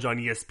challenge on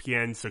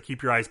ESPN. So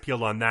keep your eyes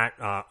peeled on that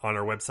on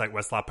our website,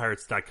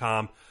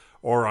 westlawpirates.com,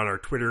 or on our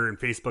Twitter and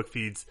Facebook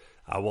feeds.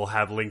 We'll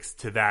have links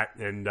to that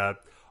and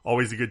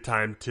always a good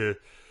time to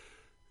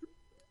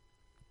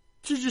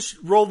just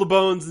roll the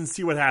bones and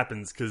see what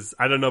happens. Because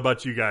I don't know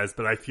about you guys,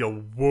 but I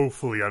feel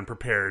woefully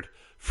unprepared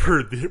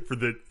for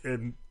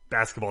the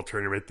basketball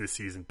tournament this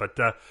season. But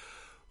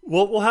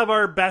we'll have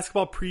our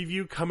basketball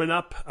preview coming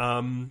up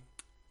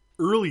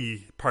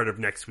early part of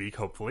next week,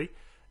 hopefully,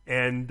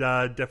 and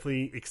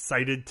definitely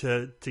excited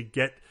to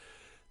get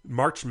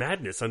March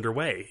Madness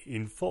underway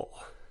in full.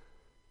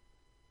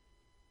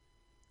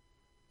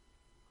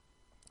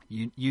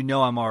 You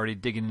know I'm already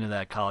digging into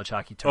that college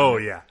hockey tournament. Oh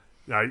yeah.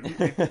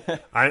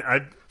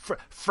 I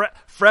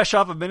fresh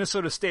off a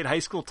Minnesota State high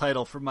school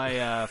title for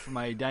my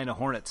Edina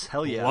Hornets.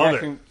 Hell yeah!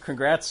 Love it.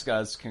 Congrats,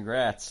 guys!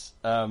 Congrats.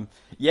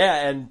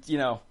 Yeah, and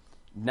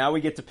now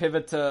we get to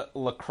pivot to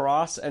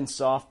lacrosse and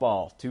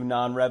softball, two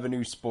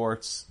non-revenue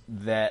sports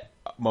that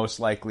most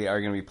likely are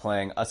going to be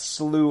playing a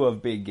slew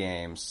of big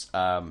games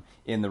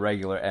in the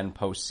regular and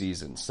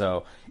postseason.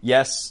 So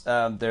yes,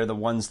 they're the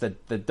ones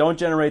that don't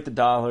generate the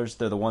dollars.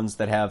 They're the ones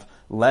that have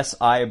less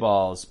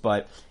eyeballs.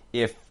 But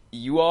if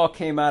you all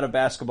came out of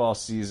basketball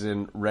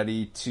season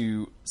ready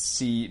to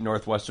see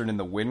Northwestern in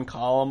the win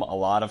column, a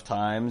lot of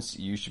times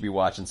you should be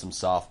watching some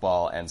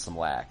softball and some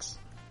lax.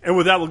 And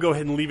with that, we'll go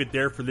ahead and leave it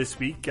there for this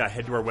week.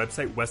 Head to our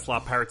website,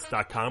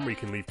 westlawpirates.com, where you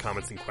can leave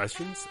comments and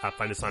questions.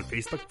 Find us on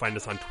Facebook. Find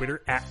us on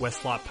Twitter,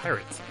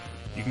 @WestlawPirates.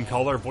 You can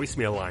call our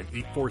voicemail line,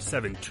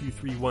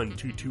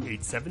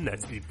 847-231-2287.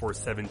 That's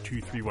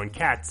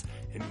 847-231-CATS.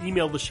 And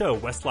email the show,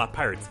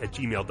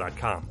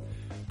 westlawpirates@gmail.com.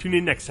 Tune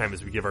in next time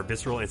as we give our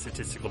visceral and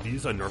statistical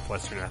views on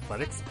Northwestern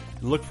athletics.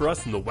 And look for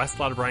us in the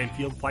West Lot of Bryan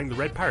Field flying the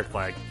red pirate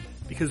flag,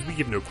 because we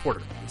give no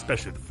quarter,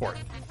 especially the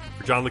fourth.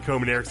 For John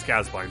Lacombe and Eric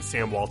Skazbar, I'm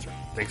Sam Walter.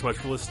 Thanks so much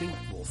for listening.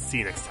 We'll see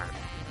you next time.